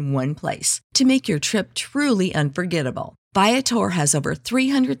more in one place to make your trip truly unforgettable. Viator has over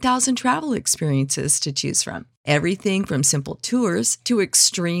 300,000 travel experiences to choose from. Everything from simple tours to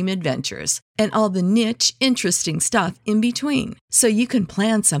extreme adventures and all the niche, interesting stuff in between. So you can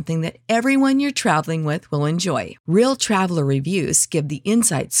plan something that everyone you're traveling with will enjoy. Real traveler reviews give the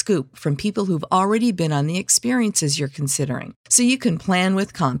inside scoop from people who've already been on the experiences you're considering. So you can plan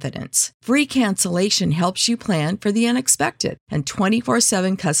with confidence. Free cancellation helps you plan for the unexpected. And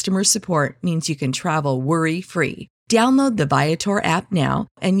 24/7 customer support means you can travel worry-free. Download the Viator app now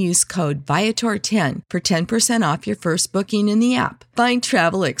and use code Viator10 for 10% off your first booking in the app. Find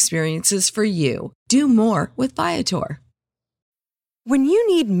travel experiences for you. Do more with Viator. When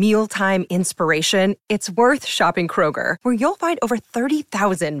you need mealtime inspiration, it's worth shopping Kroger, where you'll find over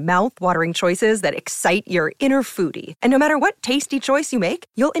 30,000 mouth-watering choices that excite your inner foodie. And no matter what tasty choice you make,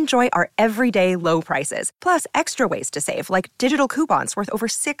 you'll enjoy our everyday low prices, plus extra ways to save, like digital coupons worth over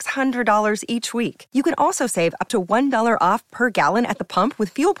 $600 each week. You can also save up to $1 off per gallon at the pump with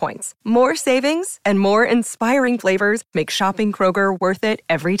fuel points. More savings and more inspiring flavors make shopping Kroger worth it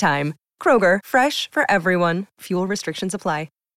every time. Kroger, fresh for everyone. Fuel restrictions apply.